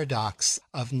paradox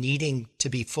of needing to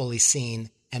be fully seen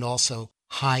and also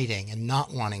hiding and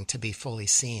not wanting to be fully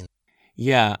seen.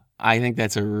 Yeah, I think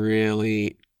that's a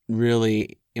really,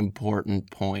 really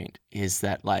important point, is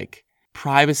that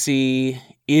privacy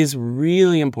is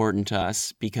really important to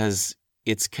us because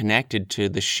it's connected to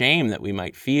the shame that we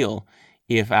might feel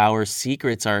if our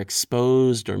secrets are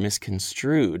exposed or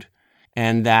misconstrued.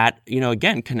 And that,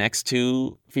 again, connects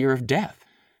to fear of death.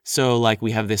 So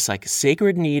we have this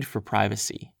sacred need for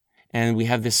privacy, and we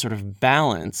have this sort of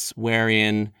balance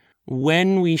wherein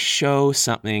when we show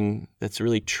something that's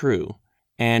really true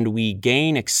and we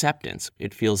gain acceptance,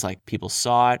 it feels like people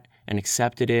saw it and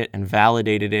accepted it and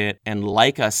validated it and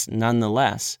like us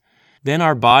nonetheless, then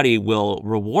our body will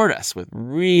reward us with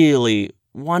really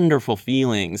wonderful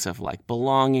feelings of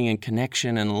belonging and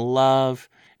connection and love.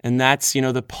 And that's,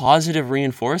 the positive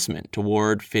reinforcement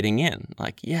toward fitting in.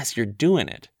 Yes, you're doing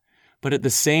it. But at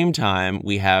the same time,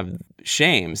 we have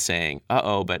shame saying,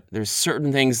 but there's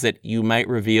certain things that you might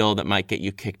reveal that might get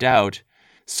you kicked out.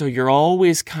 So you're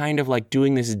always kind of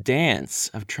doing this dance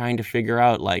of trying to figure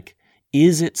out,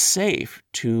 is it safe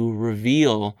to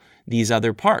reveal these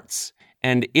other parts?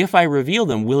 And if I reveal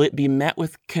them, will it be met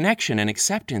with connection and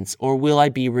acceptance, or will I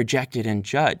be rejected and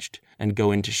judged and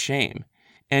go into shame?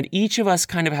 And each of us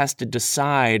kind of has to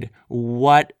decide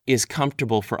what is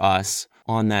comfortable for us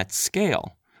on that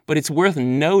scale. But it's worth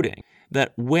noting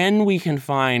that when we can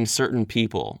find certain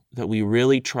people that we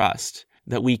really trust,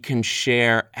 that we can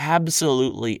share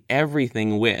absolutely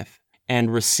everything with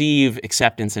and receive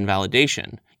acceptance and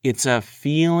validation, it's a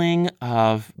feeling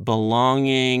of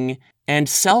belonging and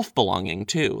self-belonging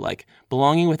too,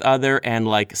 belonging with other and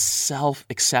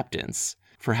self-acceptance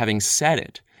for having said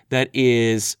it. That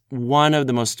is one of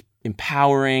the most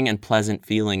empowering and pleasant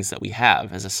feelings that we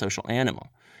have as a social animal.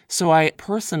 So I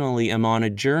personally am on a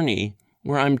journey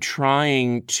where I'm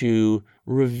trying to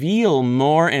reveal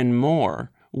more and more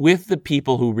with the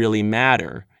people who really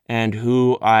matter and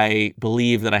who I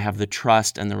believe that I have the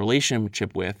trust and the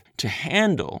relationship with to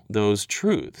handle those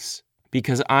truths,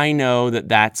 because I know that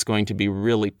that's going to be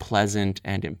really pleasant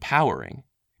and empowering.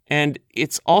 And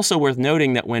it's also worth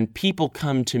noting that when people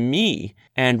come to me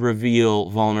and reveal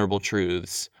vulnerable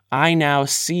truths, I now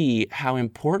see how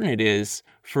important it is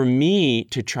for me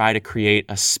to try to create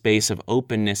a space of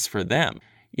openness for them.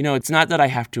 It's not that I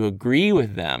have to agree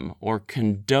with them or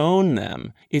condone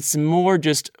them. It's more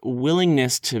just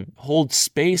willingness to hold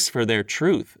space for their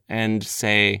truth and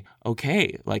say,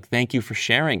 okay, thank you for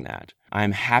sharing that.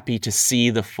 I'm happy to see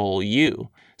the full you,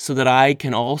 so that I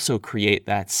can also create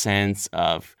that sense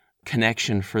of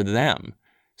connection for them.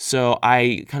 So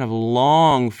I kind of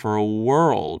long for a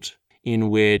world in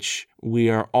which we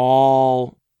are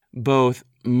all both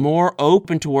more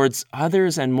open towards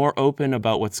others and more open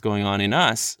about what's going on in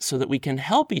us, so that we can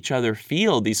help each other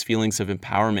feel these feelings of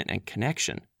empowerment and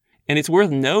connection. And it's worth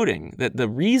noting that the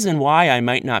reason why I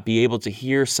might not be able to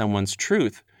hear someone's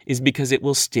truth is because it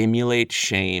will stimulate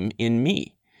shame in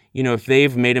me. If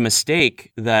they've made a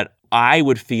mistake that I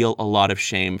would feel a lot of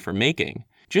shame for making,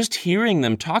 just hearing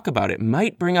them talk about it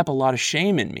might bring up a lot of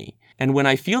shame in me. And when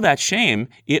I feel that shame,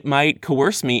 it might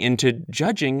coerce me into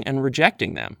judging and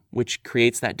rejecting them, which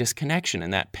creates that disconnection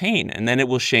and that pain, and then it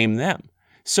will shame them.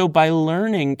 So by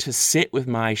learning to sit with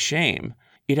my shame,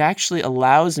 it actually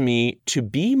allows me to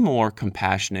be more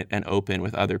compassionate and open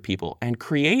with other people and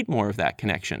create more of that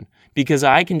connection. Because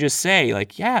I can just say,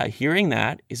 yeah, hearing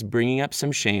that is bringing up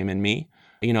some shame in me.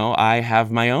 I have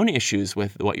my own issues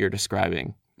with what you're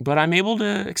describing, but I'm able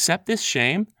to accept this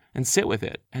shame and sit with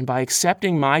it. And by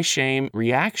accepting my shame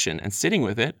reaction and sitting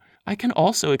with it, I can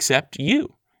also accept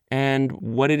you and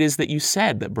what it is that you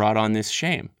said that brought on this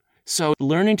shame. So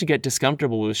learning to get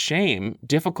discomfortable with shame,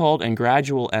 difficult and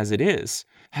gradual as it is,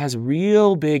 has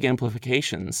real big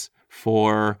implications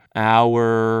for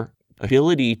our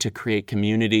ability to create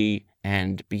community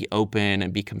and be open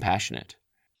and be compassionate.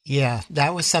 Yeah,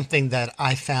 that was something that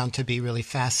I found to be really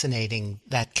fascinating,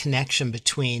 that connection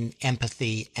between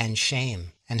empathy and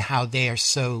shame and how they are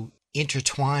so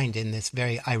intertwined in this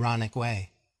very ironic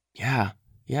way. Yeah.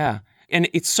 Yeah. And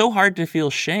it's so hard to feel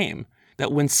shame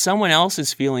that when someone else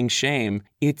is feeling shame,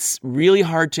 it's really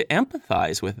hard to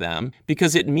empathize with them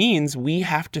because it means we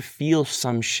have to feel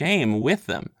some shame with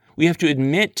them. We have to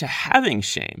admit to having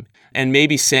shame and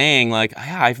maybe saying like,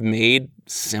 yeah, I've made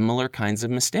similar kinds of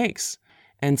mistakes.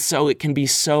 And so it can be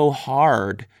so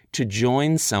hard to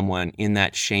join someone in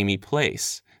that shamey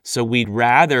place. So we'd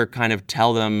rather kind of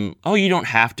tell them, oh, you don't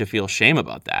have to feel shame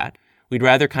about that. We'd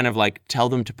rather kind of like tell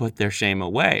them to put their shame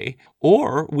away.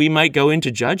 Or we might go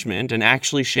into judgment and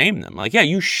actually shame them. Like, yeah,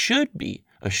 you should be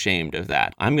ashamed of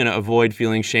that. I'm going to avoid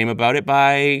feeling shame about it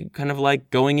by kind of like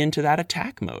going into that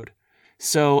attack mode.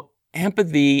 So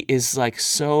empathy is like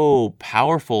so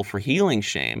powerful for healing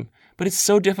shame, but it's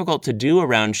so difficult to do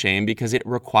around shame because it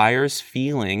requires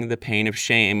feeling the pain of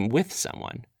shame with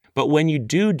someone. But when you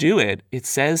do it, it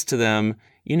says to them,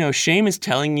 you know, shame is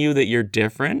telling you that you're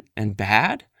different and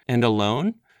bad and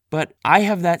alone, but I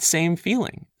have that same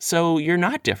feeling. So you're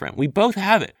not different. We both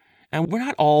have it. And we're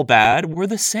not all bad. We're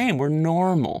the same. We're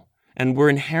normal. And we're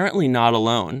inherently not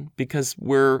alone because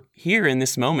we're here in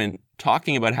this moment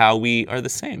talking about how we are the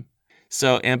same.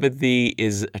 So empathy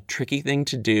is a tricky thing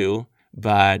to do,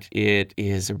 but it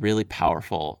is a really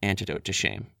powerful antidote to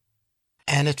shame.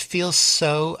 And it feels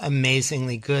so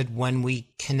amazingly good when we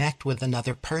connect with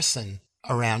another person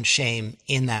around shame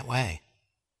in that way.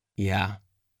 Yeah,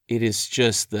 it is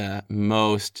just the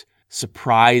most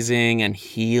surprising and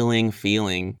healing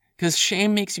feeling because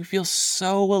shame makes you feel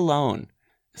so alone,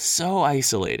 so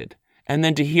isolated. And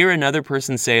then to hear another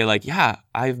person say like, yeah,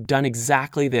 I've done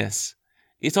exactly this.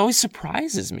 It always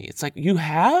surprises me. It's like, you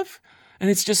have? And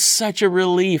it's just such a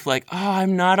relief, like, oh,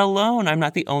 I'm not alone. I'm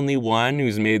not the only one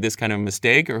who's made this kind of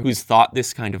mistake or who's thought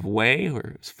this kind of way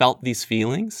or who's felt these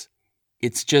feelings.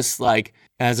 It's just like,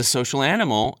 as a social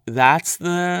animal, that's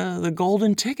the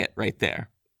golden ticket right there.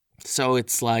 So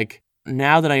it's like,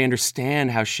 now that I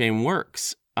understand how shame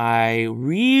works, I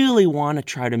really want to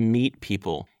try to meet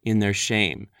people in their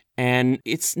shame. And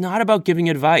it's not about giving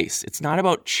advice. It's not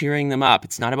about cheering them up.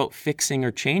 It's not about fixing or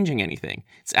changing anything.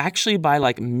 It's actually by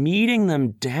like meeting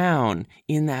them down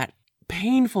in that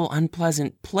painful,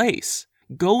 unpleasant place,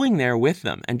 going there with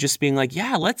them and just being like,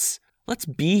 yeah, let's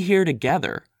be here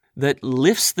together. That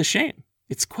lifts the shame.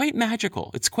 It's quite magical.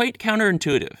 It's quite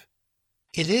counterintuitive.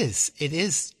 It is. It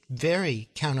is very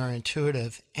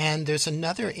counterintuitive. And there's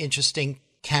another interesting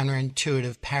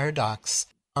counterintuitive paradox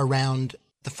around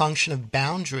the function of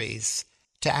boundaries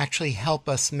to actually help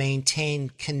us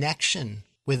maintain connection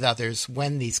with others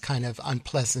when these kind of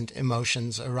unpleasant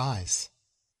emotions arise.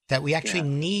 That we actually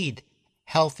need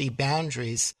healthy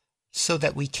boundaries so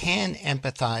that we can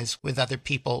empathize with other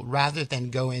people rather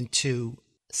than go into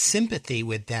sympathy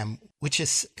with them, which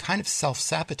is kind of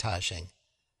self-sabotaging.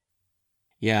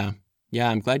 Yeah,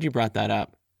 I'm glad you brought that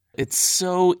up. It's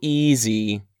so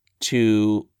easy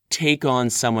to take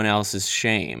on someone else's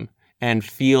shame and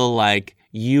feel like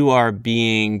you are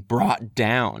being brought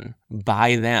down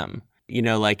by them, you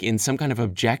know, like in some kind of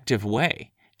objective way.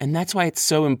 And that's why it's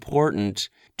so important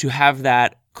to have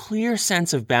that clear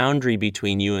sense of boundary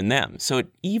between you and them. So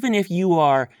even if you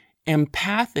are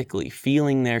empathically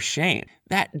feeling their shame,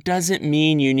 that doesn't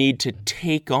mean you need to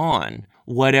take on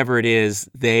whatever it is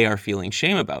they are feeling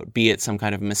shame about, be it some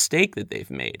kind of mistake that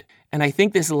they've made. And I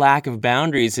think this lack of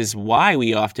boundaries is why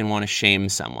we often want to shame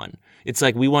someone. It's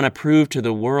like we want to prove to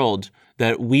the world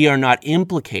that we are not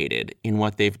implicated in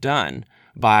what they've done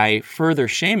by further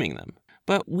shaming them.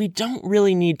 But we don't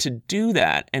really need to do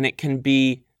that. And it can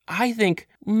be, I think,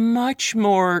 much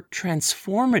more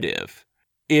transformative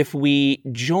if we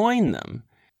join them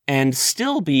and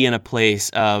still be in a place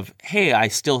of, hey, I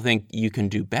still think you can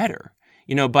do better.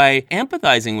 You know, by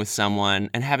empathizing with someone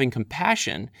and having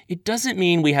compassion, it doesn't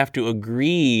mean we have to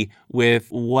agree with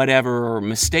whatever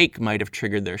mistake might have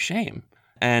triggered their shame.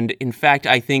 And in fact,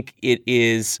 I think it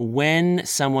is when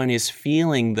someone is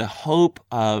feeling the hope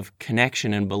of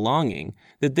connection and belonging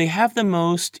that they have the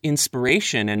most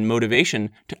inspiration and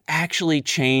motivation to actually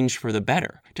change for the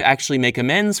better, to actually make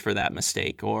amends for that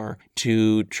mistake or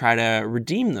to try to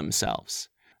redeem themselves.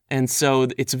 And so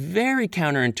it's very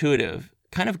counterintuitive,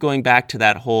 kind of going back to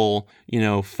that whole,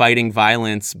 fighting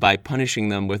violence by punishing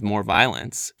them with more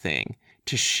violence thing.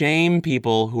 To shame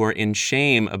people who are in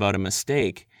shame about a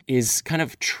mistake is kind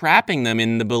of trapping them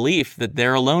in the belief that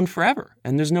they're alone forever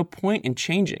and there's no point in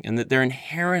changing and that they're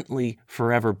inherently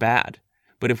forever bad.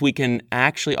 But if we can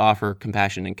actually offer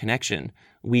compassion and connection,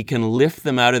 we can lift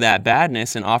them out of that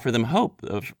badness and offer them hope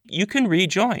of you can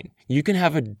rejoin, you can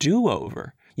have a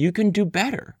do-over, you can do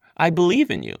better. I believe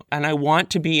in you, and I want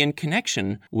to be in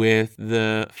connection with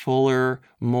the fuller,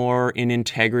 more in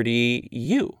integrity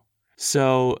you.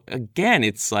 So again,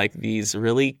 it's like these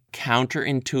really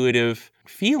counterintuitive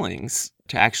feelings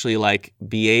to actually like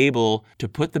be able to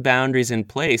put the boundaries in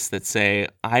place that say,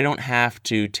 I don't have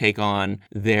to take on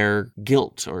their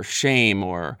guilt or shame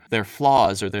or their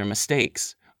flaws or their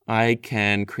mistakes. I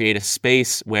can create a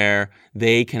space where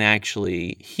they can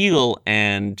actually heal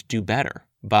and do better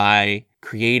by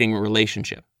creating a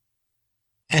relationship.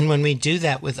 And when we do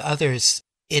that with others,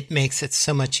 it makes it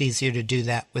so much easier to do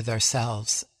that with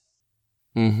ourselves.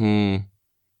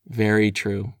 Very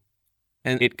true.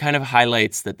 And it kind of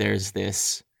highlights that there's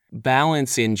this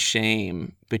balance in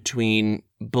shame between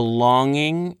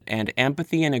belonging and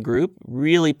empathy in a group,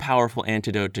 really powerful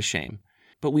antidote to shame.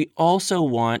 But we also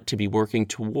want to be working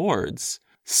towards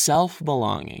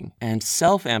self-belonging and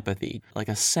self-empathy, like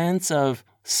a sense of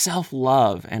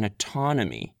self-love and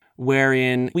autonomy,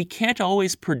 wherein we can't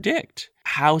always predict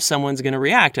how someone's going to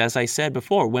react. As I said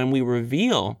before, when we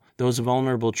reveal those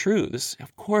vulnerable truths,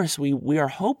 of course, we are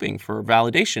hoping for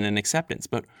validation and acceptance,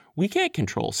 but we can't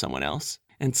control someone else.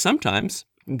 And sometimes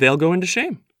they'll go into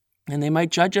shame and they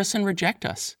might judge us and reject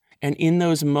us. And in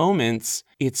those moments,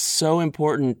 it's so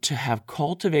important to have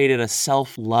cultivated a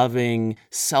self-loving,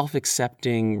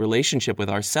 self-accepting relationship with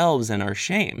ourselves and our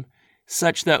shame,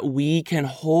 such that we can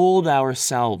hold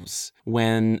ourselves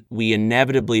when we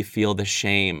inevitably feel the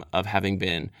shame of having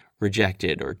been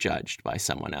rejected or judged by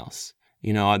someone else.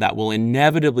 You know, that will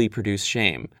inevitably produce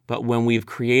shame. But when we've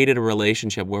created a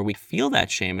relationship where we feel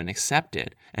that shame and accept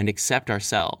it and accept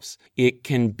ourselves, it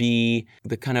can be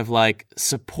the kind of like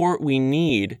support we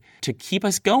need to keep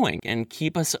us going and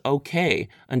keep us okay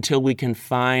until we can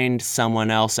find someone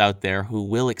else out there who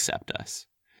will accept us.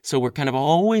 So we're kind of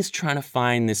always trying to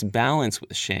find this balance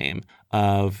with shame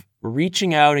of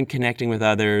reaching out and connecting with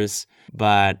others,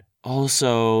 but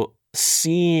also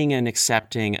seeing and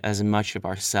accepting as much of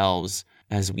ourselves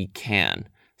as we can.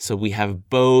 So we have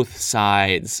both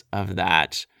sides of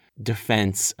that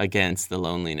defense against the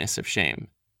loneliness of shame.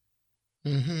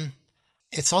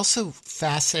 It's also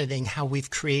fascinating how we've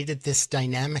created this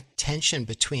dynamic tension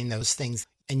between those things.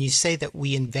 And you say that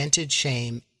we invented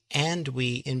shame and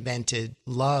we invented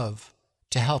love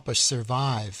to help us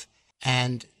survive.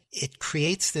 And it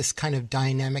creates this kind of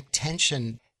dynamic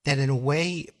tension that in a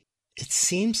way, it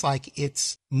seems like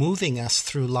it's moving us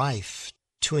through life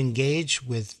to engage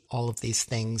with all of these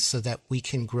things so that we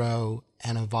can grow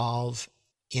and evolve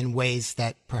in ways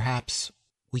that perhaps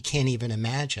we can't even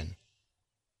imagine.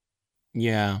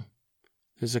 Yeah.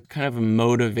 There's a kind of a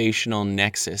motivational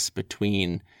nexus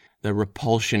between the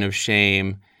repulsion of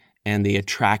shame and the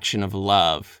attraction of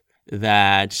love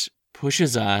that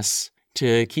pushes us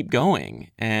to keep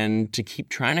going and to keep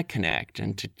trying to connect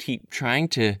and to keep trying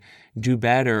to do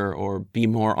better or be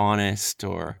more honest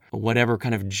or whatever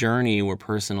kind of journey we're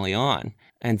personally on.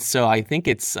 And so I think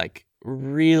it's like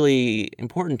really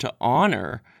important to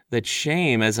honor that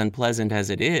shame, as unpleasant as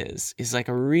it is like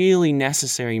a really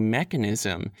necessary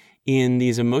mechanism in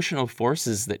these emotional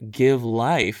forces that give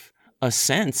life a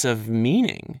sense of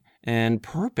meaning and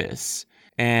purpose.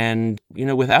 And, you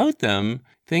know, without them,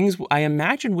 things I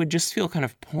imagine would just feel kind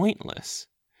of pointless.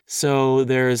 So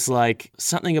there's like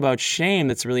something about shame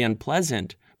that's really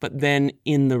unpleasant, but then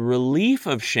in the relief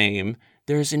of shame,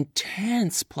 there's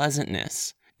intense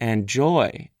pleasantness and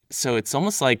joy. So it's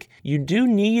almost like you do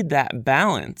need that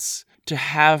balance to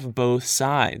have both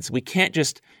sides. We can't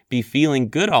just be feeling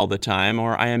good all the time,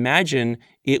 or I imagine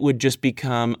it would just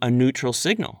become a neutral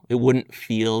signal. It wouldn't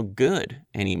feel good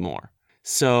anymore.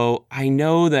 So I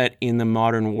know that in the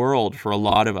modern world, for a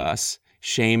lot of us,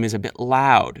 shame is a bit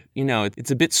loud. You know, it's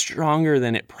a bit stronger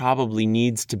than it probably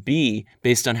needs to be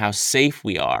based on how safe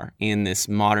we are in this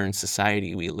modern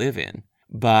society we live in.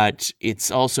 But it's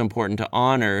also important to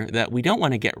honor that we don't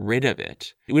want to get rid of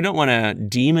it. We don't want to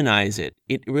demonize it.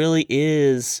 It really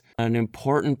is an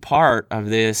important part of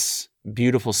this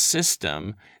beautiful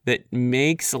system that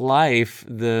makes life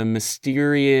the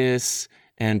mysterious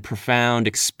and profound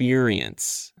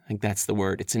experience. I think that's the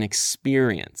word. It's an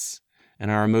experience. And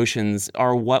our emotions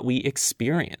are what we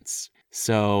experience.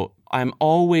 So I'm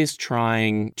always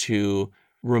trying to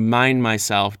remind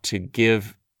myself to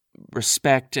give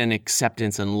respect and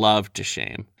acceptance and love to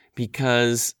shame,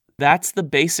 because that's the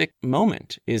basic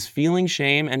moment, is feeling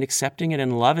shame and accepting it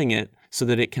and loving it so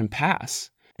that it can pass.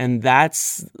 And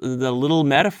that's the little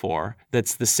metaphor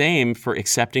that's the same for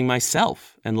accepting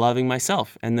myself and loving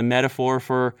myself, and the metaphor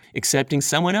for accepting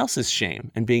someone else's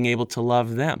shame and being able to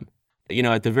love them. You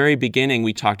know, at the very beginning,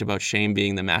 we talked about shame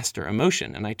being the master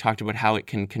emotion, and I talked about how it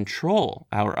can control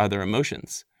our other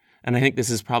emotions. And I think this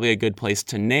is probably a good place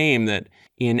to name that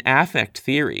in affect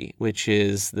theory, which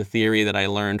is the theory that I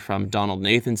learned from Donald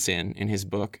Nathanson in his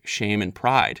book, Shame and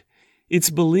Pride, it's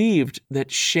believed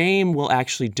that shame will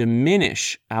actually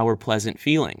diminish our pleasant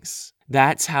feelings.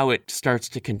 That's how it starts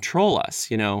to control us.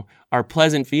 Our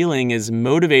pleasant feeling is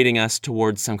motivating us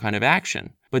towards some kind of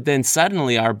action. But then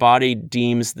suddenly our body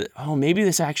deems that, maybe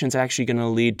this action is actually going to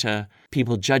lead to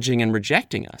people judging and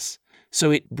rejecting us.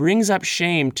 So it brings up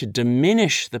shame to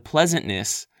diminish the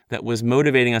pleasantness that was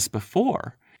motivating us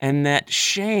before. And that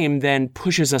shame then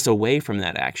pushes us away from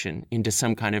that action into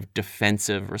some kind of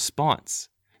defensive response.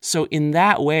 So in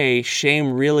that way,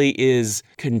 shame really is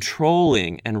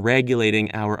controlling and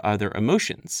regulating our other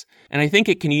emotions. And I think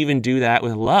it can even do that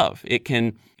with love. It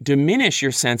can diminish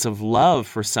your sense of love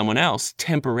for someone else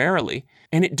temporarily,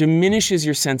 and it diminishes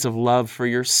your sense of love for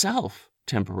yourself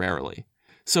temporarily.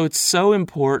 So it's so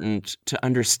important to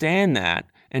understand that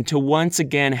and to once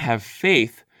again have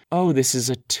faith. This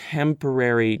is a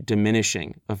temporary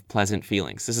diminishing of pleasant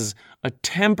feelings. This is a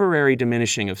temporary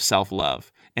diminishing of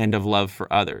self-love and of love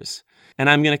for others. And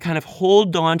I'm going to kind of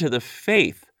hold on to the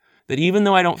faith that even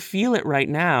though I don't feel it right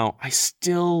now, I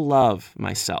still love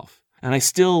myself, and I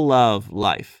still love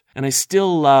life, and I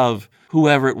still love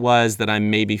whoever it was that I'm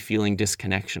maybe feeling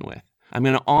disconnection with. I'm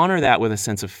going to honor that with a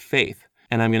sense of faith,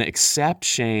 and I'm going to accept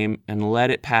shame and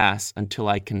let it pass until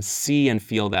I can see and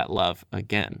feel that love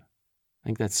again. I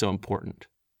think that's so important.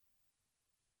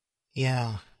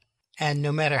 Yeah. And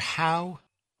no matter how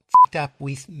up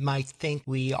we might think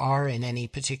we are in any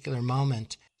particular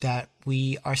moment, that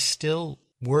we are still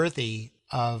worthy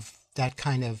of that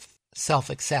kind of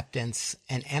self-acceptance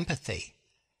and empathy.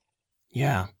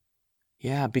 Yeah,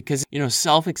 because,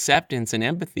 self-acceptance and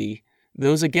empathy,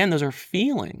 those are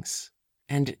feelings.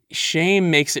 And shame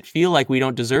makes it feel like we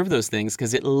don't deserve those things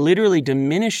because it literally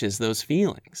diminishes those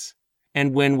feelings.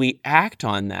 And when we act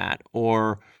on that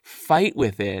or fight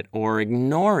with it or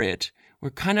ignore it, we're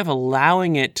kind of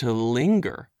allowing it to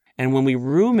linger. And when we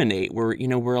ruminate, we're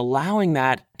allowing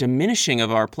that diminishing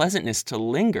of our pleasantness to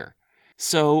linger.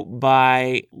 So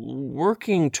by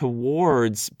working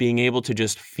towards being able to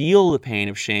just feel the pain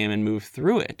of shame and move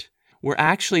through it, we're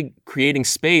actually creating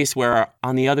space where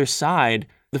on the other side,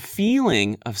 the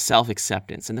feeling of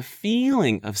self-acceptance and the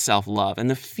feeling of self-love and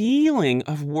the feeling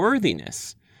of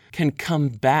worthiness can come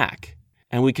back,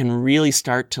 and we can really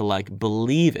start to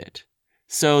believe it.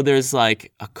 So there's a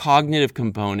cognitive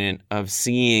component of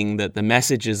seeing that the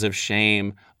messages of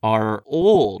shame are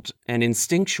old and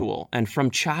instinctual and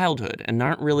from childhood and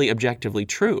aren't really objectively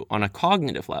true on a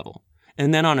cognitive level.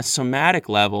 And then on a somatic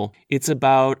level, it's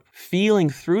about feeling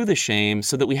through the shame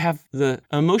so that we have the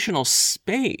emotional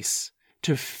space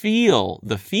to feel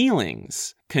the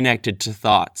feelings connected to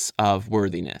thoughts of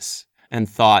worthiness and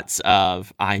thoughts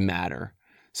of I matter.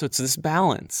 So it's this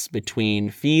balance between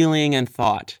feeling and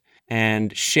thought.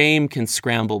 And shame can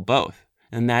scramble both.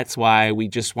 And that's why we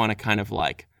just want to kind of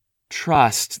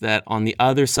trust that on the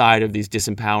other side of these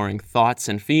disempowering thoughts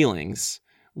and feelings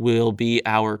will be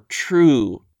our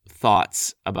true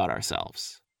thoughts about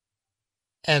ourselves.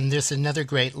 And there's another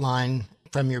great line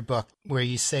from your book where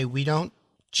you say we don't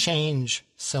change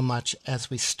so much as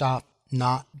we stop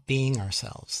not being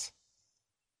ourselves.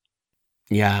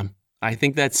 Yeah, I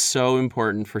think that's so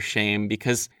important for shame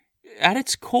because at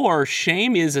its core,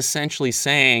 shame is essentially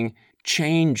saying,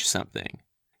 change something.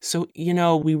 So,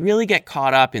 we really get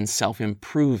caught up in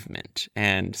self-improvement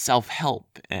and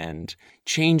self-help and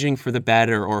changing for the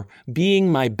better or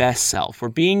being my best self or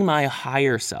being my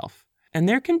higher self. And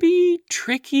there can be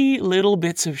tricky little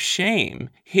bits of shame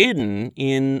hidden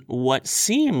in what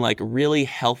seem like really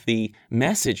healthy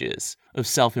messages of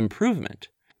self-improvement.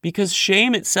 Because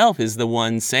shame itself is the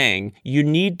one saying you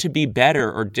need to be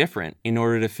better or different in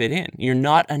order to fit in. You're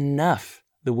not enough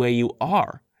the way you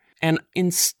are. And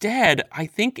instead, I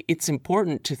think it's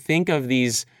important to think of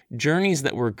these journeys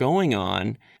that we're going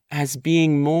on as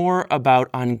being more about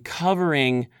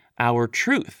uncovering our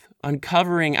truth,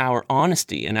 uncovering our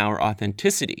honesty and our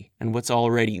authenticity and what's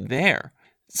already there,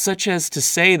 such as to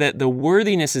say that the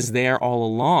worthiness is there all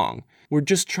along. We're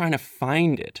just trying to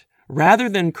find it. Rather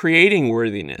than creating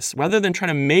worthiness, rather than trying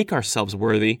to make ourselves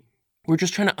worthy, we're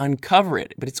just trying to uncover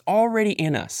it, but it's already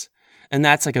in us. And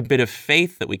that's a bit of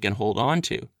faith that we can hold on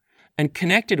to. And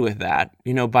connected with that,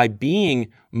 by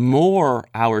being more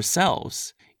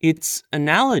ourselves, it's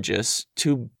analogous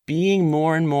to being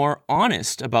more and more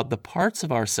honest about the parts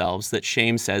of ourselves that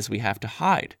shame says we have to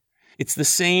hide. It's the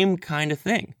same kind of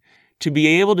thing. To be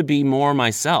able to be more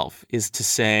myself is to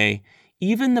say,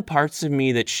 even the parts of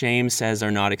me that shame says are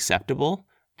not acceptable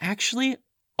actually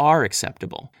are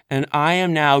acceptable. And I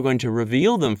am now going to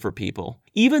reveal them for people,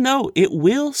 even though it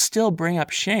will still bring up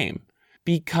shame,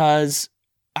 because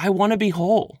I want to be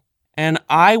whole and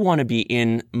I want to be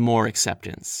in more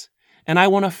acceptance. And I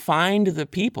want to find the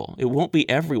people, it won't be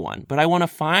everyone, but I want to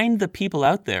find the people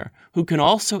out there who can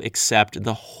also accept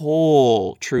the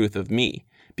whole truth of me,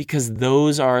 because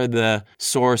those are the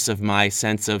source of my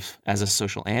sense of, as a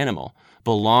social animal,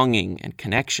 belonging and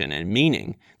connection and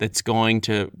meaning that's going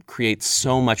to create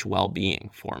so much well-being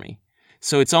for me.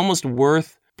 So it's almost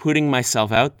worth putting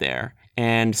myself out there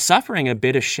and suffering a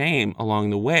bit of shame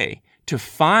along the way to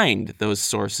find those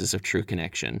sources of true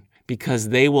connection, because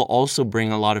they will also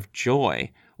bring a lot of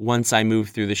joy once I move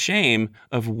through the shame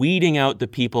of weeding out the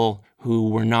people who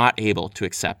were not able to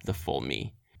accept the full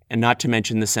me. And not to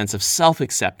mention the sense of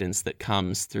self-acceptance that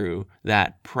comes through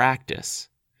that practice.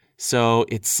 So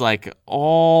it's like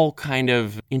all kind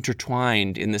of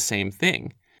intertwined in the same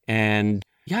thing. And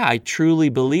yeah, I truly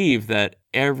believe that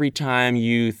every time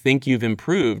you think you've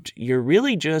improved, you're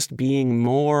really just being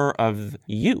more of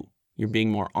you. You're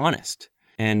being more honest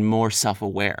and more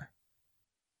self-aware.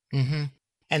 Mm-hmm.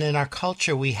 And in our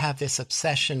culture, we have this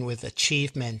obsession with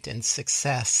achievement and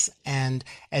success. And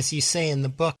as you say in the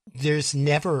book, there's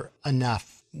never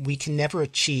enough. We can never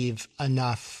achieve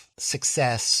enough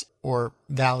success or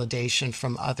validation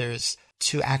from others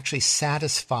to actually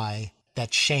satisfy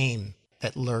that shame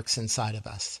that lurks inside of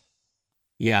us.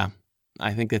 Yeah,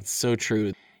 I think that's so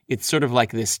true. It's sort of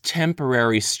like this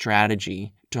temporary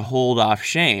strategy to hold off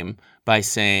shame by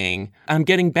saying, I'm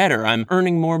getting better, I'm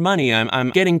earning more money, I'm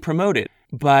getting promoted.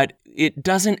 But it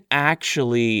doesn't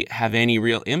actually have any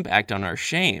real impact on our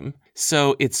shame.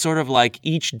 So it's sort of like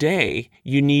each day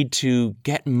you need to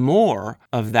get more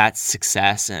of that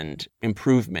success and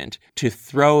improvement to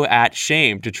throw at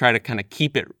shame to try to kind of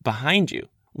keep it behind you.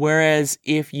 Whereas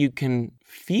if you can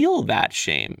feel that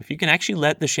shame, if you can actually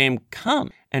let the shame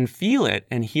come and feel it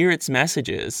and hear its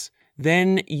messages,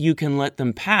 then you can let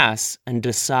them pass and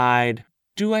decide,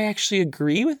 do I actually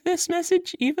agree with this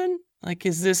message even? Like,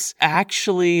 is this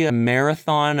actually a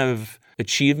marathon of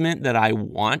achievement that I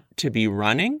want to be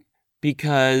running?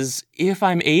 Because if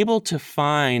I'm able to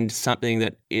find something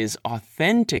that is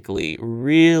authentically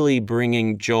really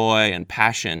bringing joy and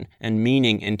passion and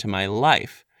meaning into my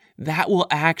life, that will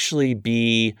actually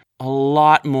be a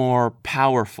lot more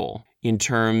powerful in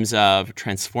terms of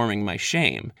transforming my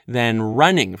shame than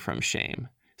running from shame.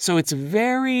 So it's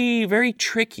very, very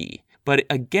tricky. But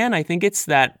again, I think it's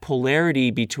that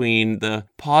polarity between the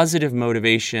positive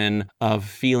motivation of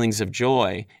feelings of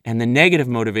joy and the negative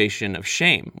motivation of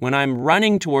shame. When I'm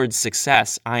running towards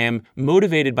success, I am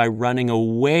motivated by running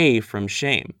away from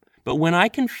shame. But when I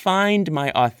can find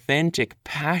my authentic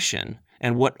passion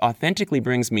and what authentically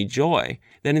brings me joy,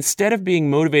 then instead of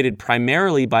being motivated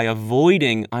primarily by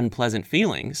avoiding unpleasant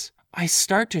feelings, I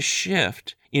start to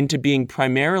shift into being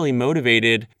primarily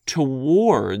motivated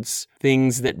towards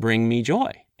things that bring me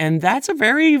joy. And that's a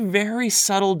very, very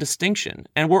subtle distinction.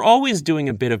 And we're always doing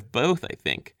a bit of both, I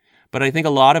think. But I think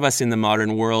a lot of us in the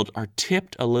modern world are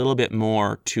tipped a little bit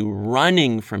more to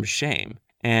running from shame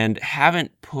and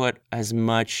haven't put as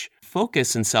much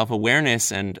focus and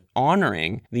self-awareness and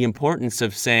honoring the importance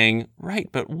of saying, right,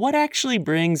 but what actually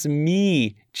brings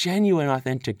me genuine,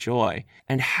 authentic joy?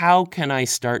 And how can I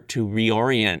start to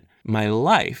reorient my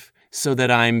life so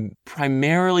that I'm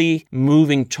primarily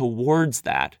moving towards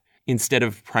that instead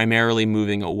of primarily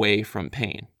moving away from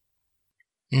pain?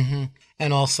 Mm-hmm.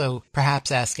 And also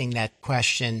perhaps asking that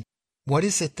question, what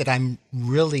is it that I'm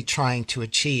really trying to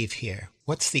achieve here?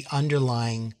 What's the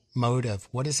underlying motive?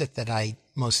 What is it that I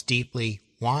most deeply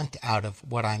want out of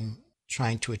what I'm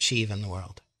trying to achieve in the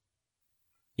world?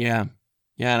 Yeah.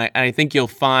 And I think you'll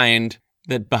find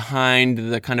that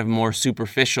behind the kind of more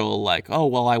superficial, like, oh,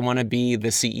 well, I want to be the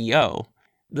CEO,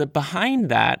 that behind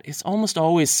that is almost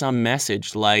always some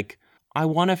message like, I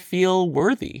want to feel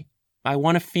worthy. I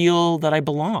want to feel that I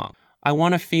belong. I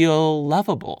want to feel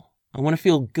lovable. I want to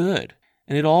feel good.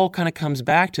 And it all kind of comes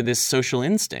back to this social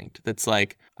instinct that's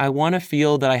like, I want to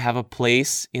feel that I have a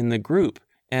place in the group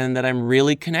and that I'm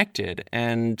really connected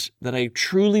and that I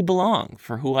truly belong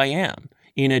for who I am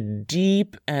in a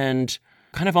deep and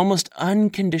kind of almost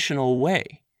unconditional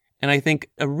way. And I think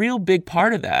a real big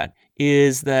part of that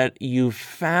is that you've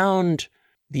found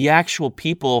the actual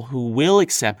people who will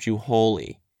accept you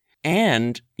wholly,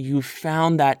 and you've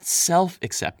found that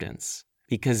self-acceptance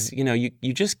because,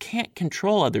 you just can't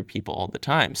control other people all the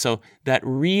time. So that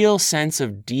real sense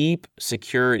of deep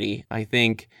security, I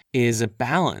think, is a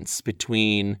balance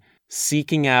between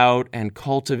seeking out and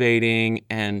cultivating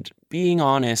and being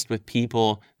honest with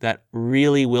people that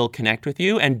really will connect with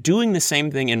you and doing the same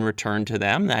thing in return to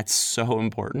them. That's so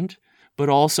important. but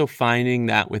also finding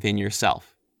that within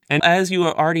yourself. And as you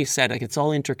already said, like it's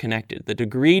all interconnected. The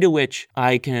degree to which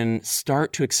I can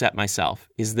start to accept myself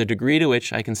is the degree to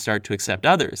which I can start to accept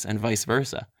others and vice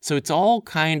versa. So it's all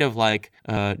kind of like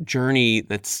a journey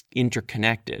that's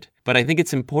interconnected. But I think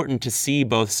it's important to see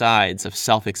both sides of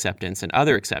self-acceptance and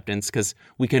other acceptance because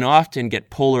we can often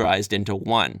get polarized into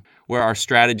one, where our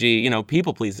strategy,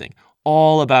 people-pleasing,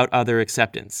 all about other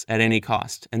acceptance at any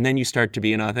cost. And then you start to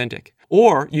be inauthentic.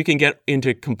 Or you can get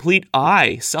into complete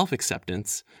I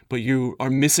self-acceptance, but you are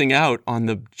missing out on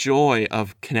the joy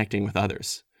of connecting with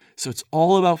others. So it's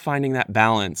all about finding that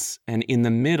balance. And in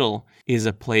the middle is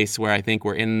a place where I think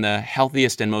we're in the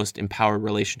healthiest and most empowered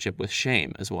relationship with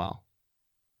shame as well.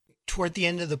 Toward the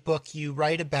end of the book, you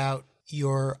write about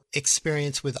your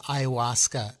experience with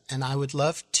ayahuasca, and I would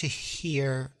love to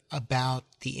hear about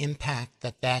the impact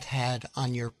that had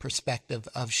on your perspective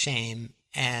of shame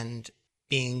and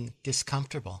being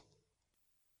discomfortable.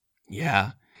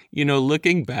 Yeah.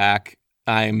 Looking back,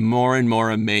 I'm more and more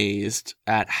amazed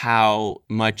at how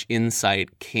much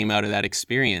insight came out of that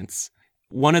experience.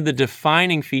 One of the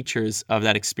defining features of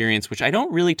that experience, which I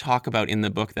don't really talk about in the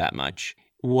book that much,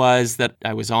 was that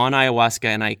I was on ayahuasca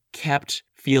and I kept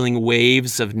feeling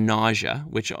waves of nausea,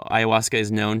 which ayahuasca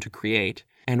is known to create.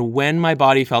 And when my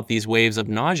body felt these waves of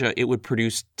nausea, it would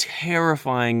produce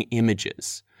terrifying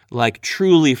images, like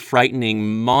truly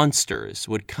frightening monsters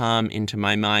would come into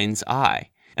my mind's eye.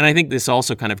 And I think this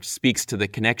also kind of speaks to the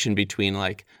connection between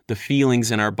like the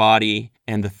feelings in our body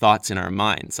and the thoughts in our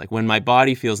minds. Like when my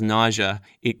body feels nausea,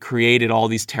 it created all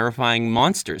these terrifying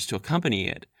monsters to accompany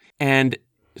it. And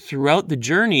throughout the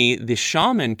journey, the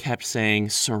shaman kept saying,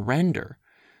 surrender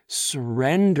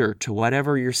to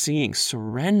whatever you're seeing,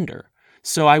 surrender.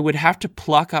 So I would have to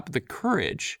pluck up the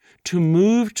courage to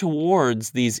move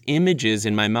towards these images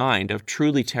in my mind of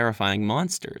truly terrifying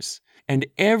monsters. And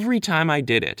every time I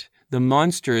did it, the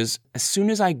monsters, as soon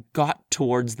as I got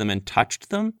towards them and touched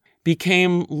them,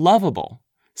 became lovable.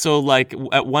 So like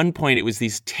at one point it was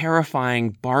these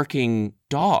terrifying barking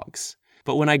dogs.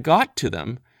 But when I got to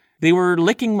them, they were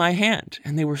licking my hand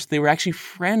and they were actually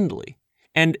friendly.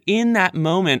 And in that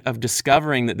moment of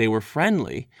discovering that they were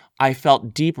friendly, I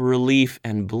felt deep relief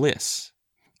and bliss.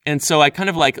 And so I kind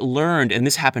of like learned, and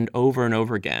this happened over and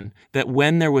over again, that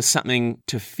when there was something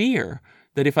to fear,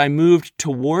 that if I moved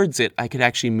towards it, I could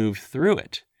actually move through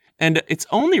it. And it's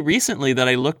only recently that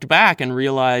I looked back and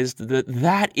realized that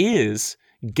that is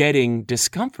getting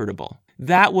discomfortable.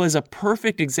 That was a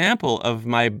perfect example of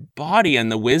my body and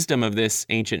the wisdom of this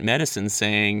ancient medicine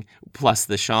saying, plus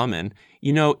the shaman,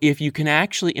 if you can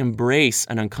actually embrace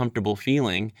an uncomfortable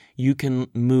feeling, you can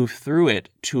move through it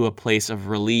to a place of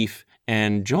relief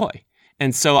and joy.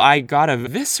 And so I got a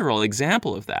visceral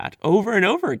example of that over and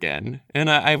over again. And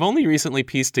I've only recently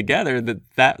pieced together that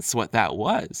that's what that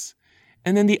was.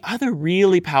 And then the other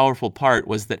really powerful part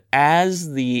was that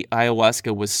as the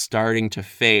ayahuasca was starting to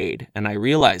fade, and I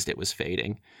realized it was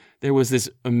fading, there was this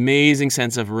amazing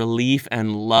sense of relief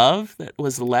and love that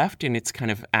was left in its kind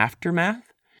of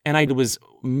aftermath. And I was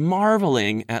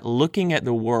marveling at looking at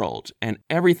the world and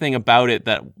everything about it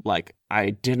that like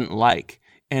I didn't like.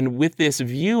 And with this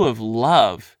view of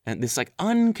love and this like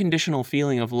unconditional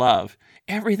feeling of love,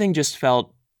 everything just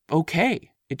felt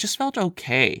okay. It just felt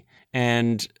okay.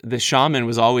 And the shaman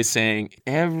was always saying,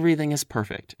 everything is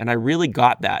perfect. And I really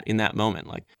got that in that moment.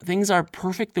 Like things are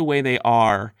perfect the way they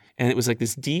are. And it was like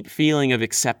this deep feeling of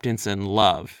acceptance and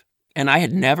love. And I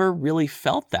had never really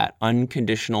felt that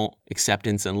unconditional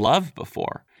acceptance and love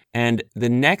before. And the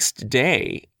next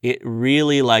day, it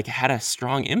really like had a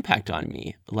strong impact on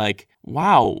me. Like,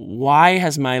 wow, why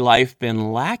has my life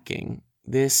been lacking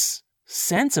this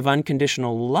sense of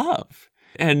unconditional love?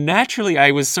 And naturally,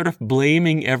 I was sort of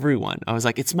blaming everyone. I was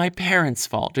like, it's my parents'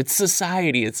 fault. It's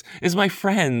society. It's my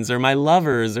friends or my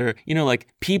lovers or, like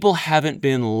people haven't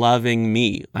been loving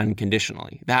me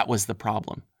unconditionally. That was the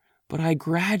problem. But I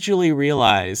gradually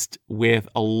realized with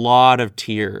a lot of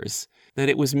tears that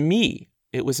it was me.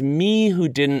 It was me who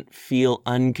didn't feel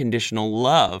unconditional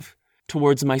love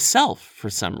towards myself for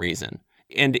some reason.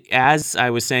 And as I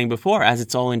was saying before, as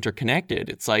it's all interconnected,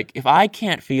 it's like if I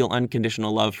can't feel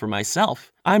unconditional love for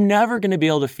myself, I'm never going to be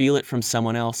able to feel it from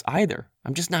someone else either.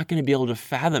 I'm just not going to be able to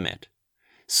fathom it.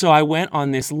 So I went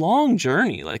on this long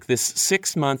journey, like this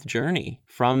 6-month journey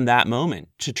from that moment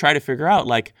to try to figure out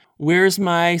like, where's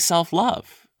my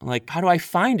self-love? Like, how do I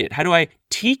find it? How do I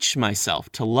teach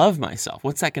myself to love myself?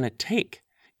 What's that going to take?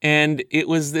 And it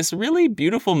was this really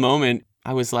beautiful moment.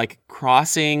 I was like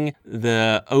crossing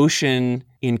the ocean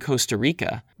in Costa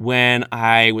Rica when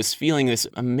I was feeling this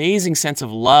amazing sense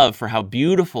of love for how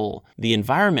beautiful the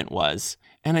environment was.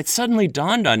 And it suddenly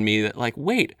dawned on me that, like,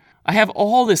 wait, I have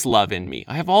all this love in me.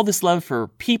 I have all this love for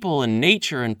people and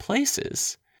nature and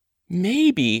places.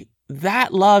 Maybe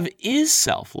that love is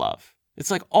self-love.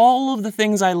 It's like all of the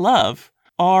things I love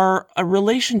are a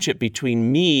relationship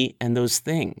between me and those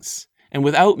things. And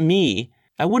without me,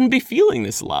 I wouldn't be feeling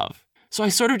this love. So I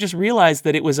sort of just realized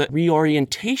that it was a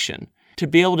reorientation to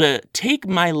be able to take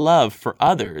my love for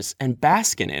others and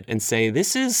bask in it and say,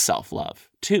 this is self-love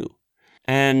too.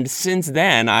 And since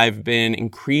then, I've been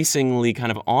increasingly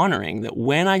kind of honoring that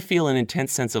when I feel an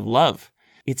intense sense of love,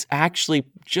 it's actually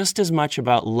just as much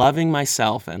about loving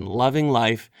myself and loving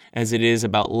life as it is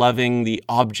about loving the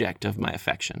object of my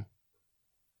affection.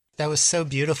 That was so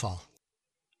beautiful.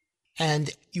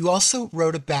 And you also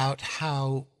wrote about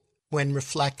how, when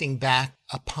reflecting back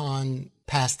upon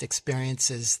past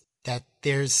experiences, that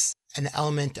there's an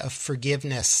element of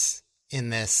forgiveness in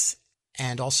this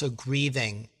and also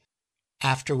grieving,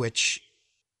 after which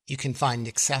you can find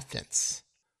acceptance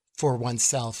for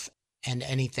oneself and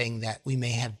anything that we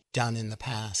may have done in the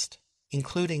past,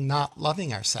 including not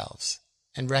loving ourselves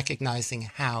and recognizing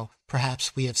how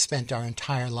perhaps we have spent our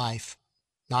entire life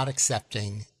not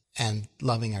accepting and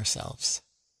loving ourselves.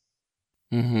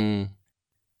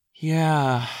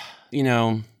 Yeah.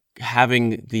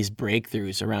 Having these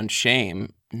breakthroughs around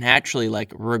shame, naturally,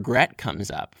 like, regret comes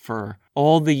up for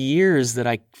all the years that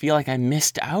I feel like I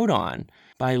missed out on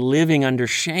by living under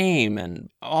shame and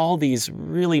all these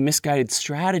really misguided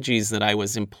strategies that I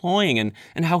was employing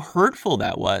and how hurtful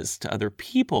that was to other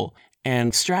people.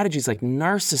 And strategies like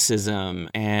narcissism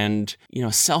and,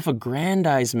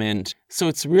 self-aggrandizement. So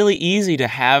it's really easy to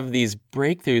have these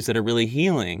breakthroughs that are really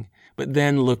healing, but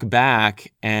then look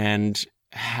back and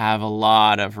have a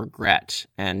lot of regret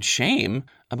and shame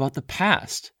about the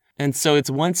past. And so it's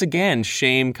once again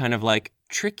shame kind of like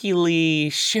trickily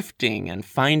shifting and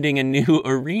finding a new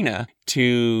arena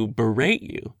to berate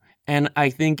you. And I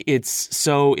think it's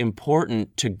so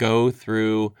important to go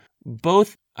through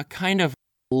both a kind of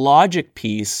logic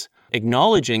piece,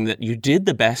 acknowledging that you did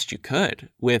the best you could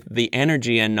with the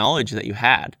energy and knowledge that you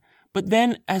had, but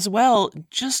then as well,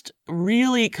 just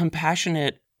really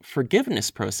compassionate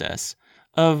forgiveness process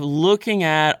of looking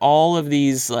at all of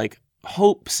these like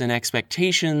hopes and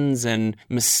expectations and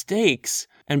mistakes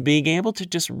and being able to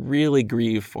just really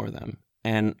grieve for them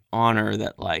and honor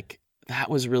that, like, that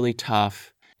was really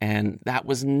tough and that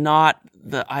was not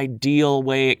the ideal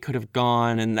way it could have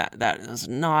gone and that is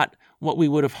not what we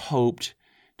would have hoped,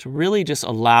 to really just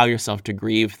allow yourself to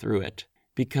grieve through it.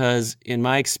 Because in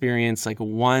my experience, like,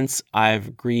 once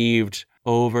I've grieved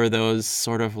over those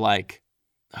sort of like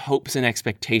hopes and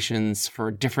expectations for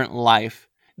a different life,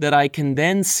 that I can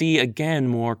then see again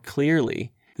more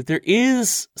clearly that there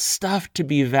is stuff to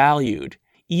be valued,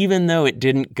 even though it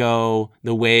didn't go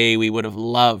the way we would have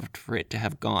loved for it to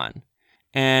have gone.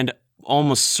 And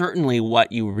almost certainly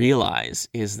what you realize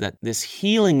is that this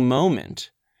healing moment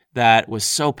that was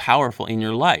so powerful in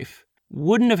your life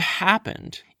wouldn't have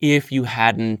happened if you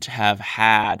hadn't have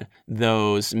had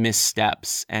those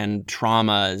missteps and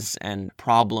traumas and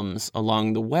problems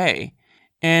along the way.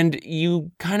 And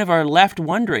you kind of are left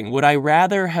wondering, would I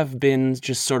rather have been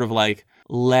just sort of like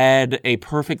led a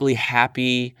perfectly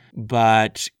happy,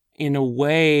 but in a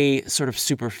way sort of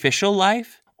superficial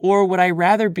life? Or would I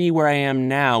rather be where I am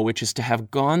now, which is to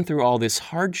have gone through all this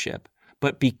hardship,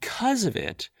 but because of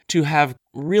it, to have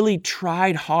really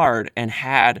tried hard and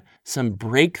had some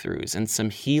breakthroughs and some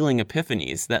healing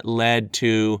epiphanies that led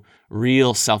to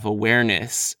real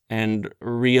self-awareness and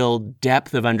real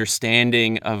depth of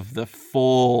understanding of the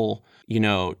full,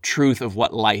 truth of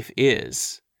what life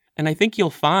is. And I think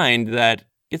you'll find that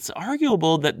it's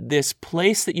arguable that this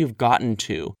place that you've gotten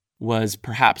to was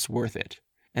perhaps worth it.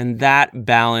 And that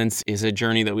balance is a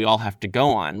journey that we all have to go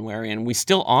on, wherein we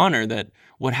still honor that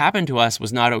what happened to us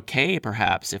was not okay,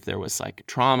 perhaps, if there was like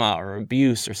trauma or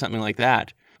abuse or something like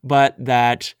that, but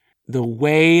that the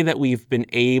way that we've been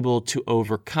able to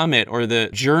overcome it, or the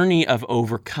journey of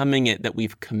overcoming it that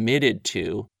we've committed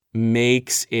to,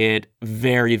 makes it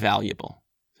very valuable.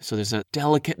 So there's a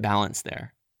delicate balance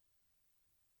there.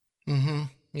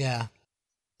 Yeah.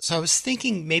 So I was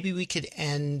thinking maybe we could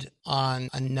end on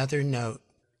another note.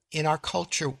 In our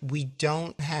culture, we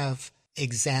don't have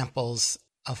examples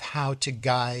of how to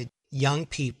guide young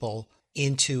people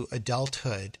into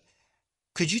adulthood.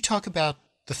 Could you talk about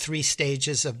the 3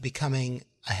 stages of becoming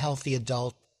a healthy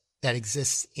adult that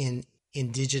exists in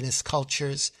indigenous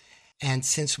cultures? And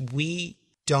since we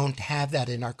don't have that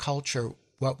in our culture,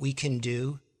 what we can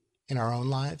do in our own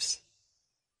lives?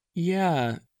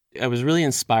 Yeah. I was really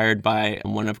inspired by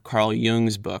one of Carl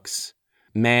Jung's books,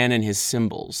 Man and His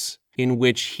Symbols, in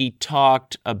which he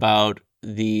talked about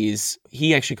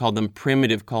he actually called them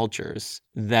primitive cultures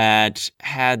that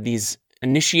had these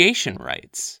initiation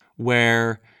rites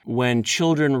where when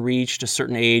children reached a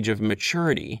certain age of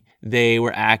maturity, they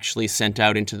were actually sent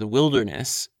out into the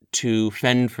wilderness to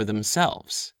fend for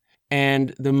themselves.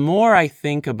 And the more I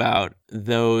think about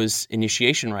those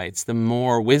initiation rites, the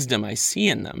more wisdom I see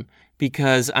in them,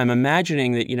 because I'm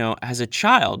imagining that, as a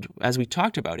child, as we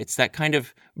talked about, it's that kind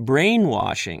of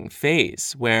brainwashing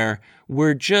phase where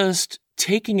we're just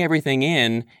taking everything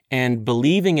in and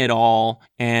believing it all,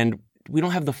 and we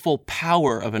don't have the full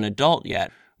power of an adult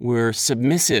yet. We're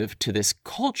submissive to this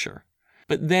culture.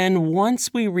 But then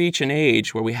once we reach an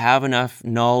age where we have enough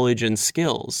knowledge and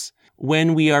skills,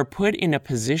 when we are put in a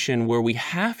position where we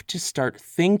have to start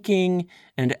thinking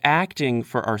and acting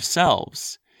for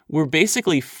ourselves, we're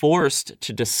basically forced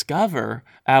to discover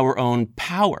our own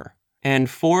power and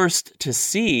forced to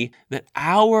see that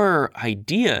our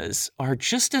ideas are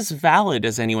just as valid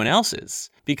as anyone else's.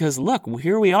 Because look,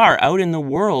 here we are out in the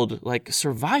world, like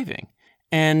surviving.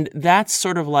 And that's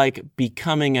sort of like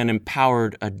becoming an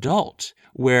empowered adult,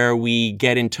 where we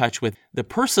get in touch with the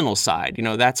personal side.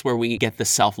 That's where we get the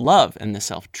self-love and the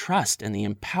self-trust and the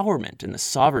empowerment and the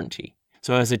sovereignty.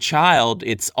 So as a child,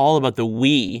 it's all about the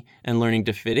we and learning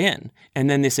to fit in. And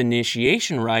then this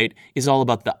initiation rite is all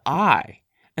about the I.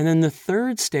 And then the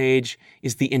third stage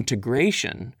is the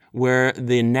integration, where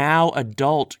the now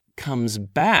adult comes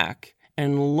back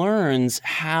and learns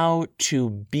how to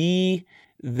be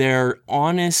their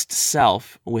honest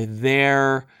self with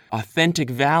their authentic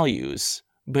values,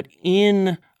 but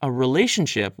in a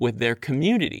relationship with their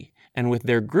community and with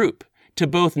their group, to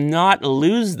both not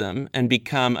lose them and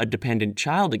become a dependent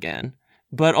child again,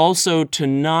 but also to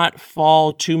not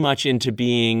fall too much into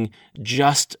being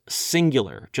just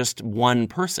singular, just one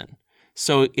person.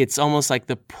 So it's almost like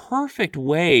the perfect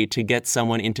way to get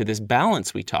someone into this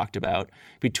balance we talked about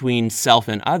between self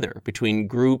and other, between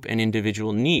group and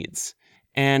individual needs.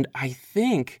 And I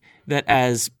think that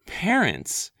as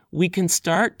parents, we can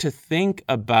start to think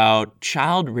about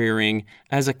child rearing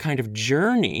as a kind of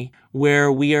journey where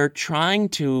we are trying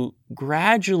to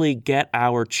gradually get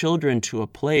our children to a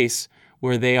place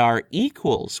where they are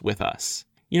equals with us.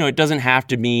 It doesn't have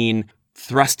to mean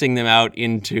thrusting them out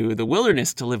into the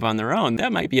wilderness to live on their own.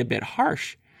 That might be a bit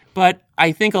harsh. But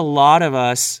I think a lot of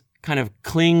us kind of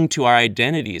cling to our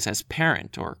identities as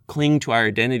parent or cling to our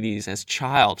identities as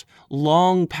child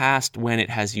long past when it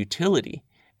has utility.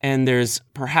 And there's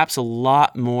perhaps a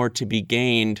lot more to be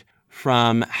gained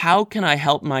from how can I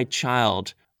help my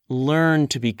child learn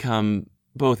to become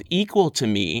both equal to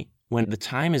me when the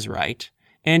time is right,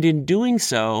 and in doing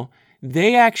so,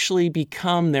 they actually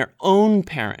become their own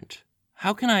parent.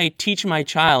 How can I teach my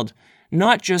child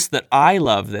not just that I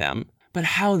love them, but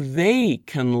how they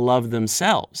can love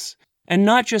themselves? And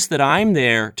not just that I'm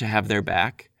there to have their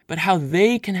back, but how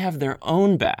they can have their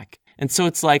own back. And so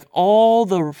it's like all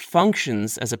the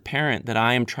functions as a parent that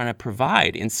I am trying to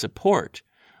provide in support,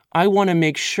 I want to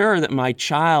make sure that my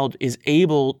child is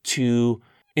able to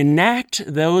enact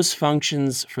those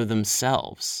functions for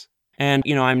themselves. And,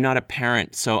 I'm not a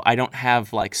parent, so I don't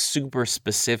have like super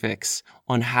specifics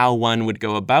on how one would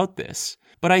go about this.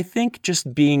 But I think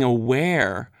just being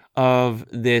aware of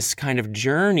this kind of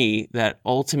journey that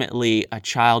ultimately a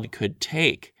child could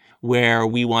take, where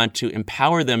we want to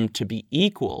empower them to be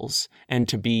equals and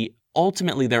to be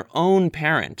ultimately their own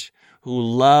parent who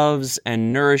loves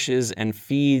and nourishes and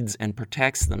feeds and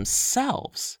protects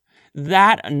themselves.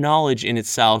 That knowledge in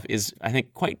itself is, I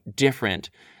think, quite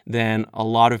different than a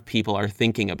lot of people are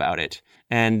thinking about it.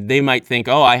 And they might think,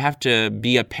 oh, I have to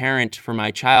be a parent for my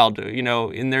child,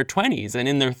 in their 20s and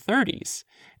in their 30s.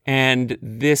 And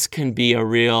this can be a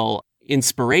real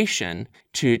inspiration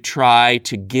to try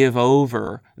to give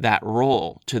over that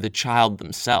role to the child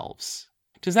themselves.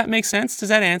 Does that make sense? Does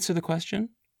that answer the question?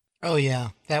 Oh, yeah.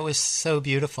 That was so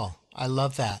beautiful. I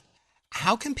love that.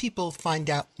 How can people find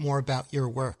out more about your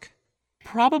work?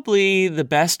 Probably the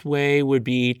best way would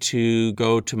be to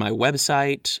go to my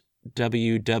website,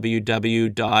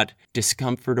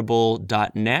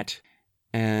 www.discomfortable.net.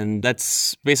 And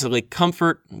that's basically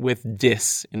comfort with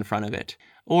dis in front of it.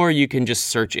 Or you can just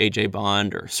search AJ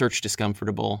Bond or search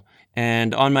DisComfortable.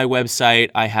 And on my website,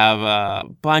 I have a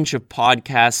bunch of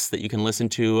podcasts that you can listen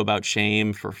to about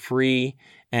shame for free.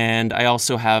 And I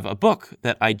also have a book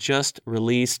that I just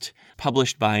released,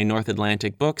 published by North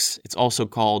Atlantic Books. It's also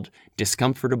called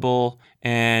DisComfortable.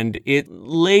 And it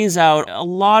lays out a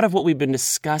lot of what we've been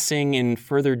discussing in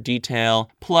further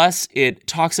detail. Plus, it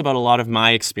talks about a lot of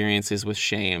my experiences with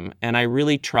shame. And I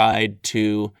really tried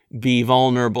to be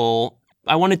vulnerable.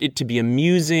 I wanted it to be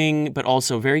amusing, but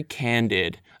also very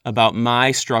candid about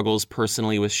my struggles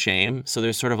personally with shame. So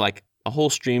there's sort of like a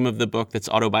whole stream of the book that's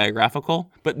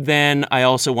autobiographical. But then I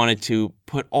also wanted to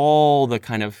put all the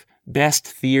kind of best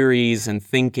theories and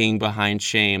thinking behind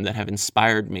shame that have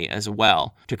inspired me as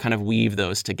well, to kind of weave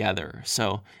those together.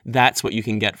 So that's what you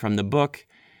can get from the book.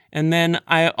 And then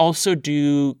I also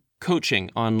do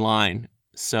coaching online.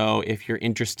 So if you're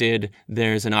interested,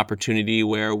 there's an opportunity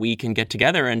where we can get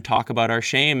together and talk about our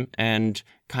shame and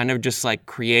kind of just like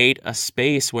create a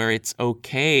space where it's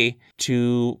okay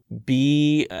to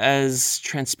be as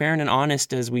transparent and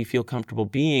honest as we feel comfortable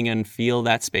being, and feel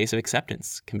that space of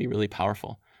acceptance can be really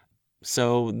powerful.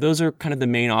 So those are kind of the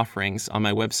main offerings on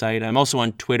my website. I'm also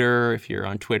on Twitter. If you're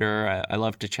on Twitter, I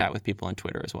love to chat with people on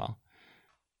Twitter as well.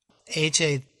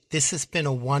 AJ, this has been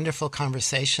a wonderful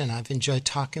conversation. I've enjoyed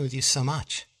talking with you so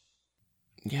much.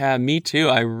 Yeah, me too.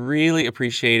 I really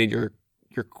appreciated your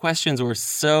questions were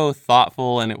so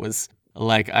thoughtful, and it was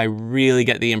like I really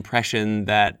get the impression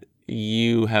that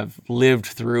you have lived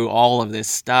through all of this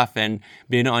stuff and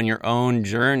been on your own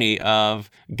journey of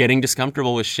getting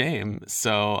discomfortable with shame.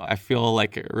 So I feel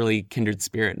like a really kindred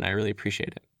spirit, and I really appreciate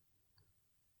it.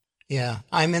 Yeah,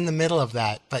 I'm in the middle of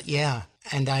that, but yeah.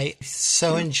 And I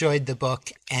so enjoyed the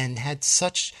book and had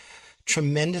such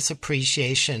tremendous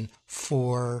appreciation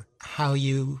for how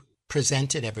you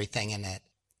presented everything in it.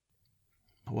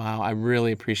 Wow, I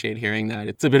really appreciate hearing that.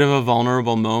 It's a bit of a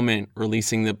vulnerable moment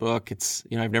releasing the book. It's,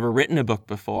 I've never written a book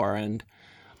before, and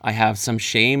I have some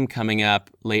shame coming up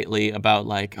lately about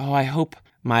like, I hope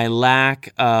my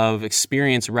lack of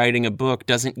experience writing a book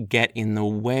doesn't get in the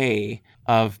way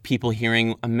of people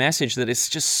hearing a message that is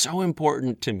just so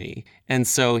important to me. And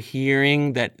so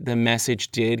hearing that the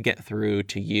message did get through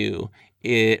to you,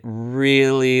 it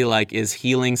really is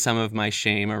healing some of my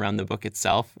shame around the book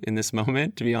itself in this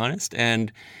moment, to be honest,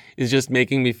 and is just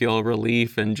making me feel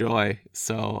relief and joy.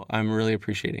 So I'm really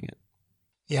appreciating it.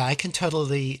 Yeah, I can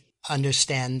totally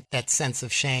understand that sense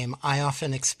of shame. I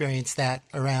often experience that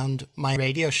around my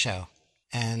radio show,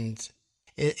 and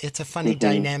it's a funny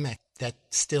dynamic that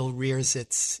still rears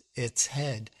its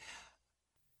head.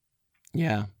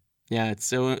 Yeah, it's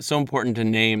so important to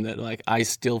name that. I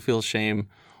still feel shame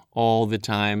all the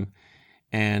time,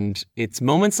 and it's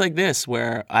moments like this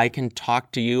where I can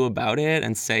talk to you about it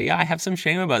and say, I have some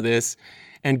shame about this,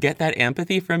 and get that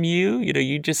empathy from you.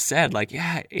 You just said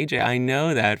yeah, AJ, I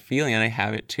know that feeling and I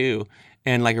have it too.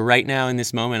 And right now in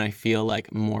this moment, I feel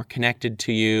more connected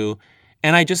to you.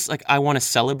 And I just I want to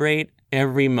celebrate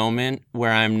every moment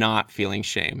where I'm not feeling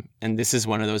shame. And this is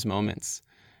one of those moments.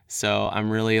 So I'm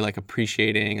really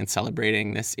appreciating and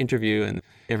celebrating this interview and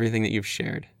everything that you've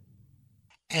shared.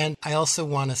 And I also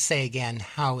want to say again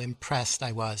how impressed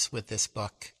I was with this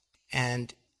book,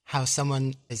 and how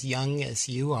someone as young as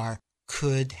you are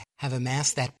could have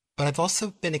amassed that. But I've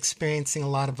also been experiencing a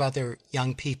lot of other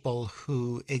young people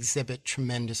who exhibit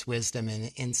tremendous wisdom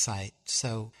and insight.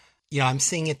 So, I'm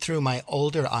seeing it through my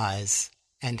older eyes,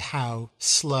 and how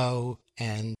slow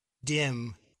and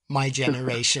dim my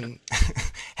generation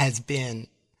has been,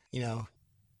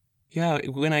 Yeah,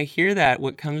 when I hear that,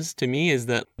 what comes to me is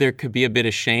that there could be a bit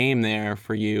of shame there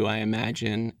for you, I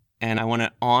imagine. And I want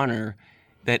to honor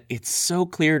that it's so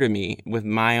clear to me with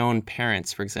my own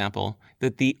parents, for example,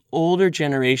 that the older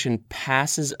generation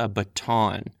passes a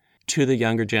baton to the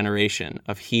younger generation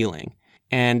of healing.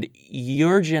 And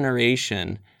your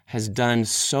generation has done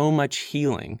so much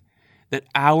healing that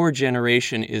our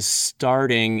generation is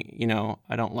starting,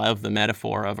 I don't love the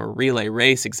metaphor of a relay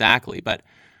race exactly, but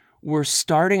we're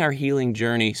starting our healing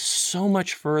journey so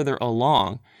much further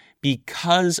along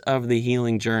because of the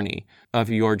healing journey of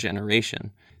your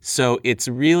generation. So it's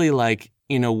really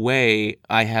in a way,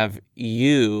 I have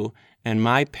you and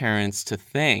my parents to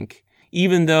thank,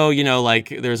 even though,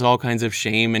 there's all kinds of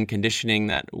shame and conditioning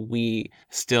that we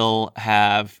still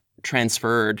have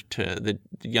transferred to the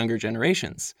younger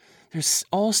generations. There's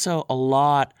also a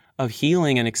lot of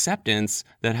healing and acceptance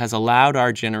that has allowed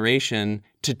our generation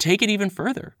to take it even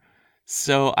further.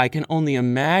 So I can only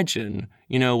imagine,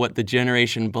 what the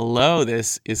generation below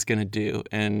this is going to do.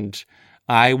 And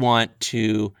I want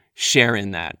to share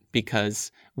in that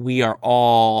because we are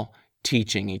all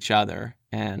teaching each other.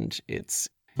 And it's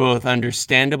both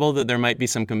understandable that there might be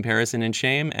some comparison and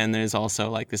shame, and there's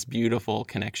also this beautiful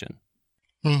connection.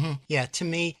 Mm-hmm. Yeah, to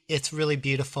me, it's really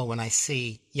beautiful when I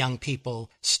see young people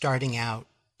starting out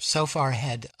so far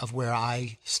ahead of where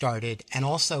I started, and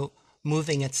also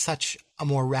moving at such a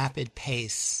more rapid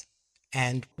pace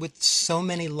and with so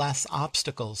many less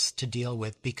obstacles to deal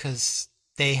with because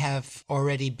they have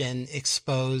already been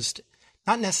exposed,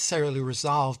 not necessarily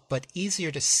resolved, but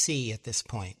easier to see at this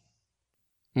point.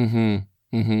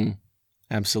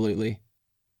 Absolutely.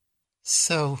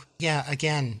 So, yeah,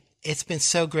 again, it's been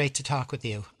so great to talk with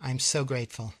you. I'm so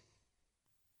grateful.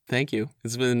 Thank you.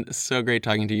 It's been so great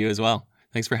talking to you as well.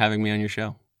 Thanks for having me on your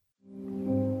show.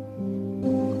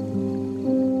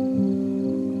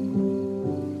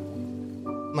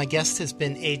 My guest has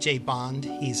been AJ Bond.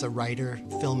 He's a writer,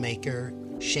 filmmaker,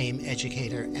 shame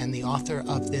educator, and the author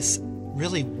of this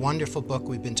really wonderful book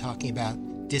we've been talking about,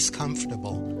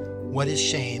 DisComfortable. What is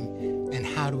shame and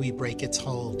how do we break its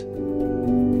hold?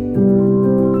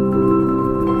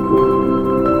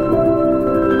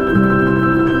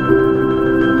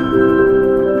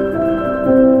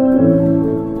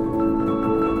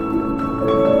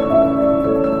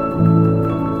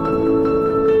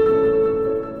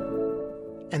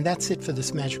 And that's it for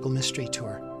this Magical Mystery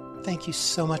Tour. Thank you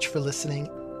so much for listening.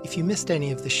 If you missed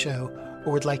any of the show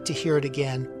or would like to hear it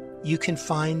again, you can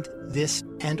find this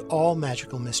and all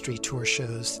Magical Mystery Tour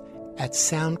shows at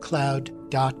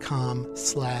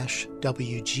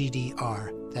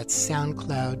soundcloud.com/WGDR. That's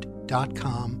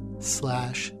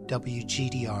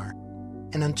soundcloud.com/WGDR.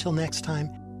 And until next time,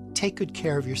 take good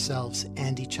care of yourselves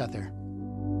and each other.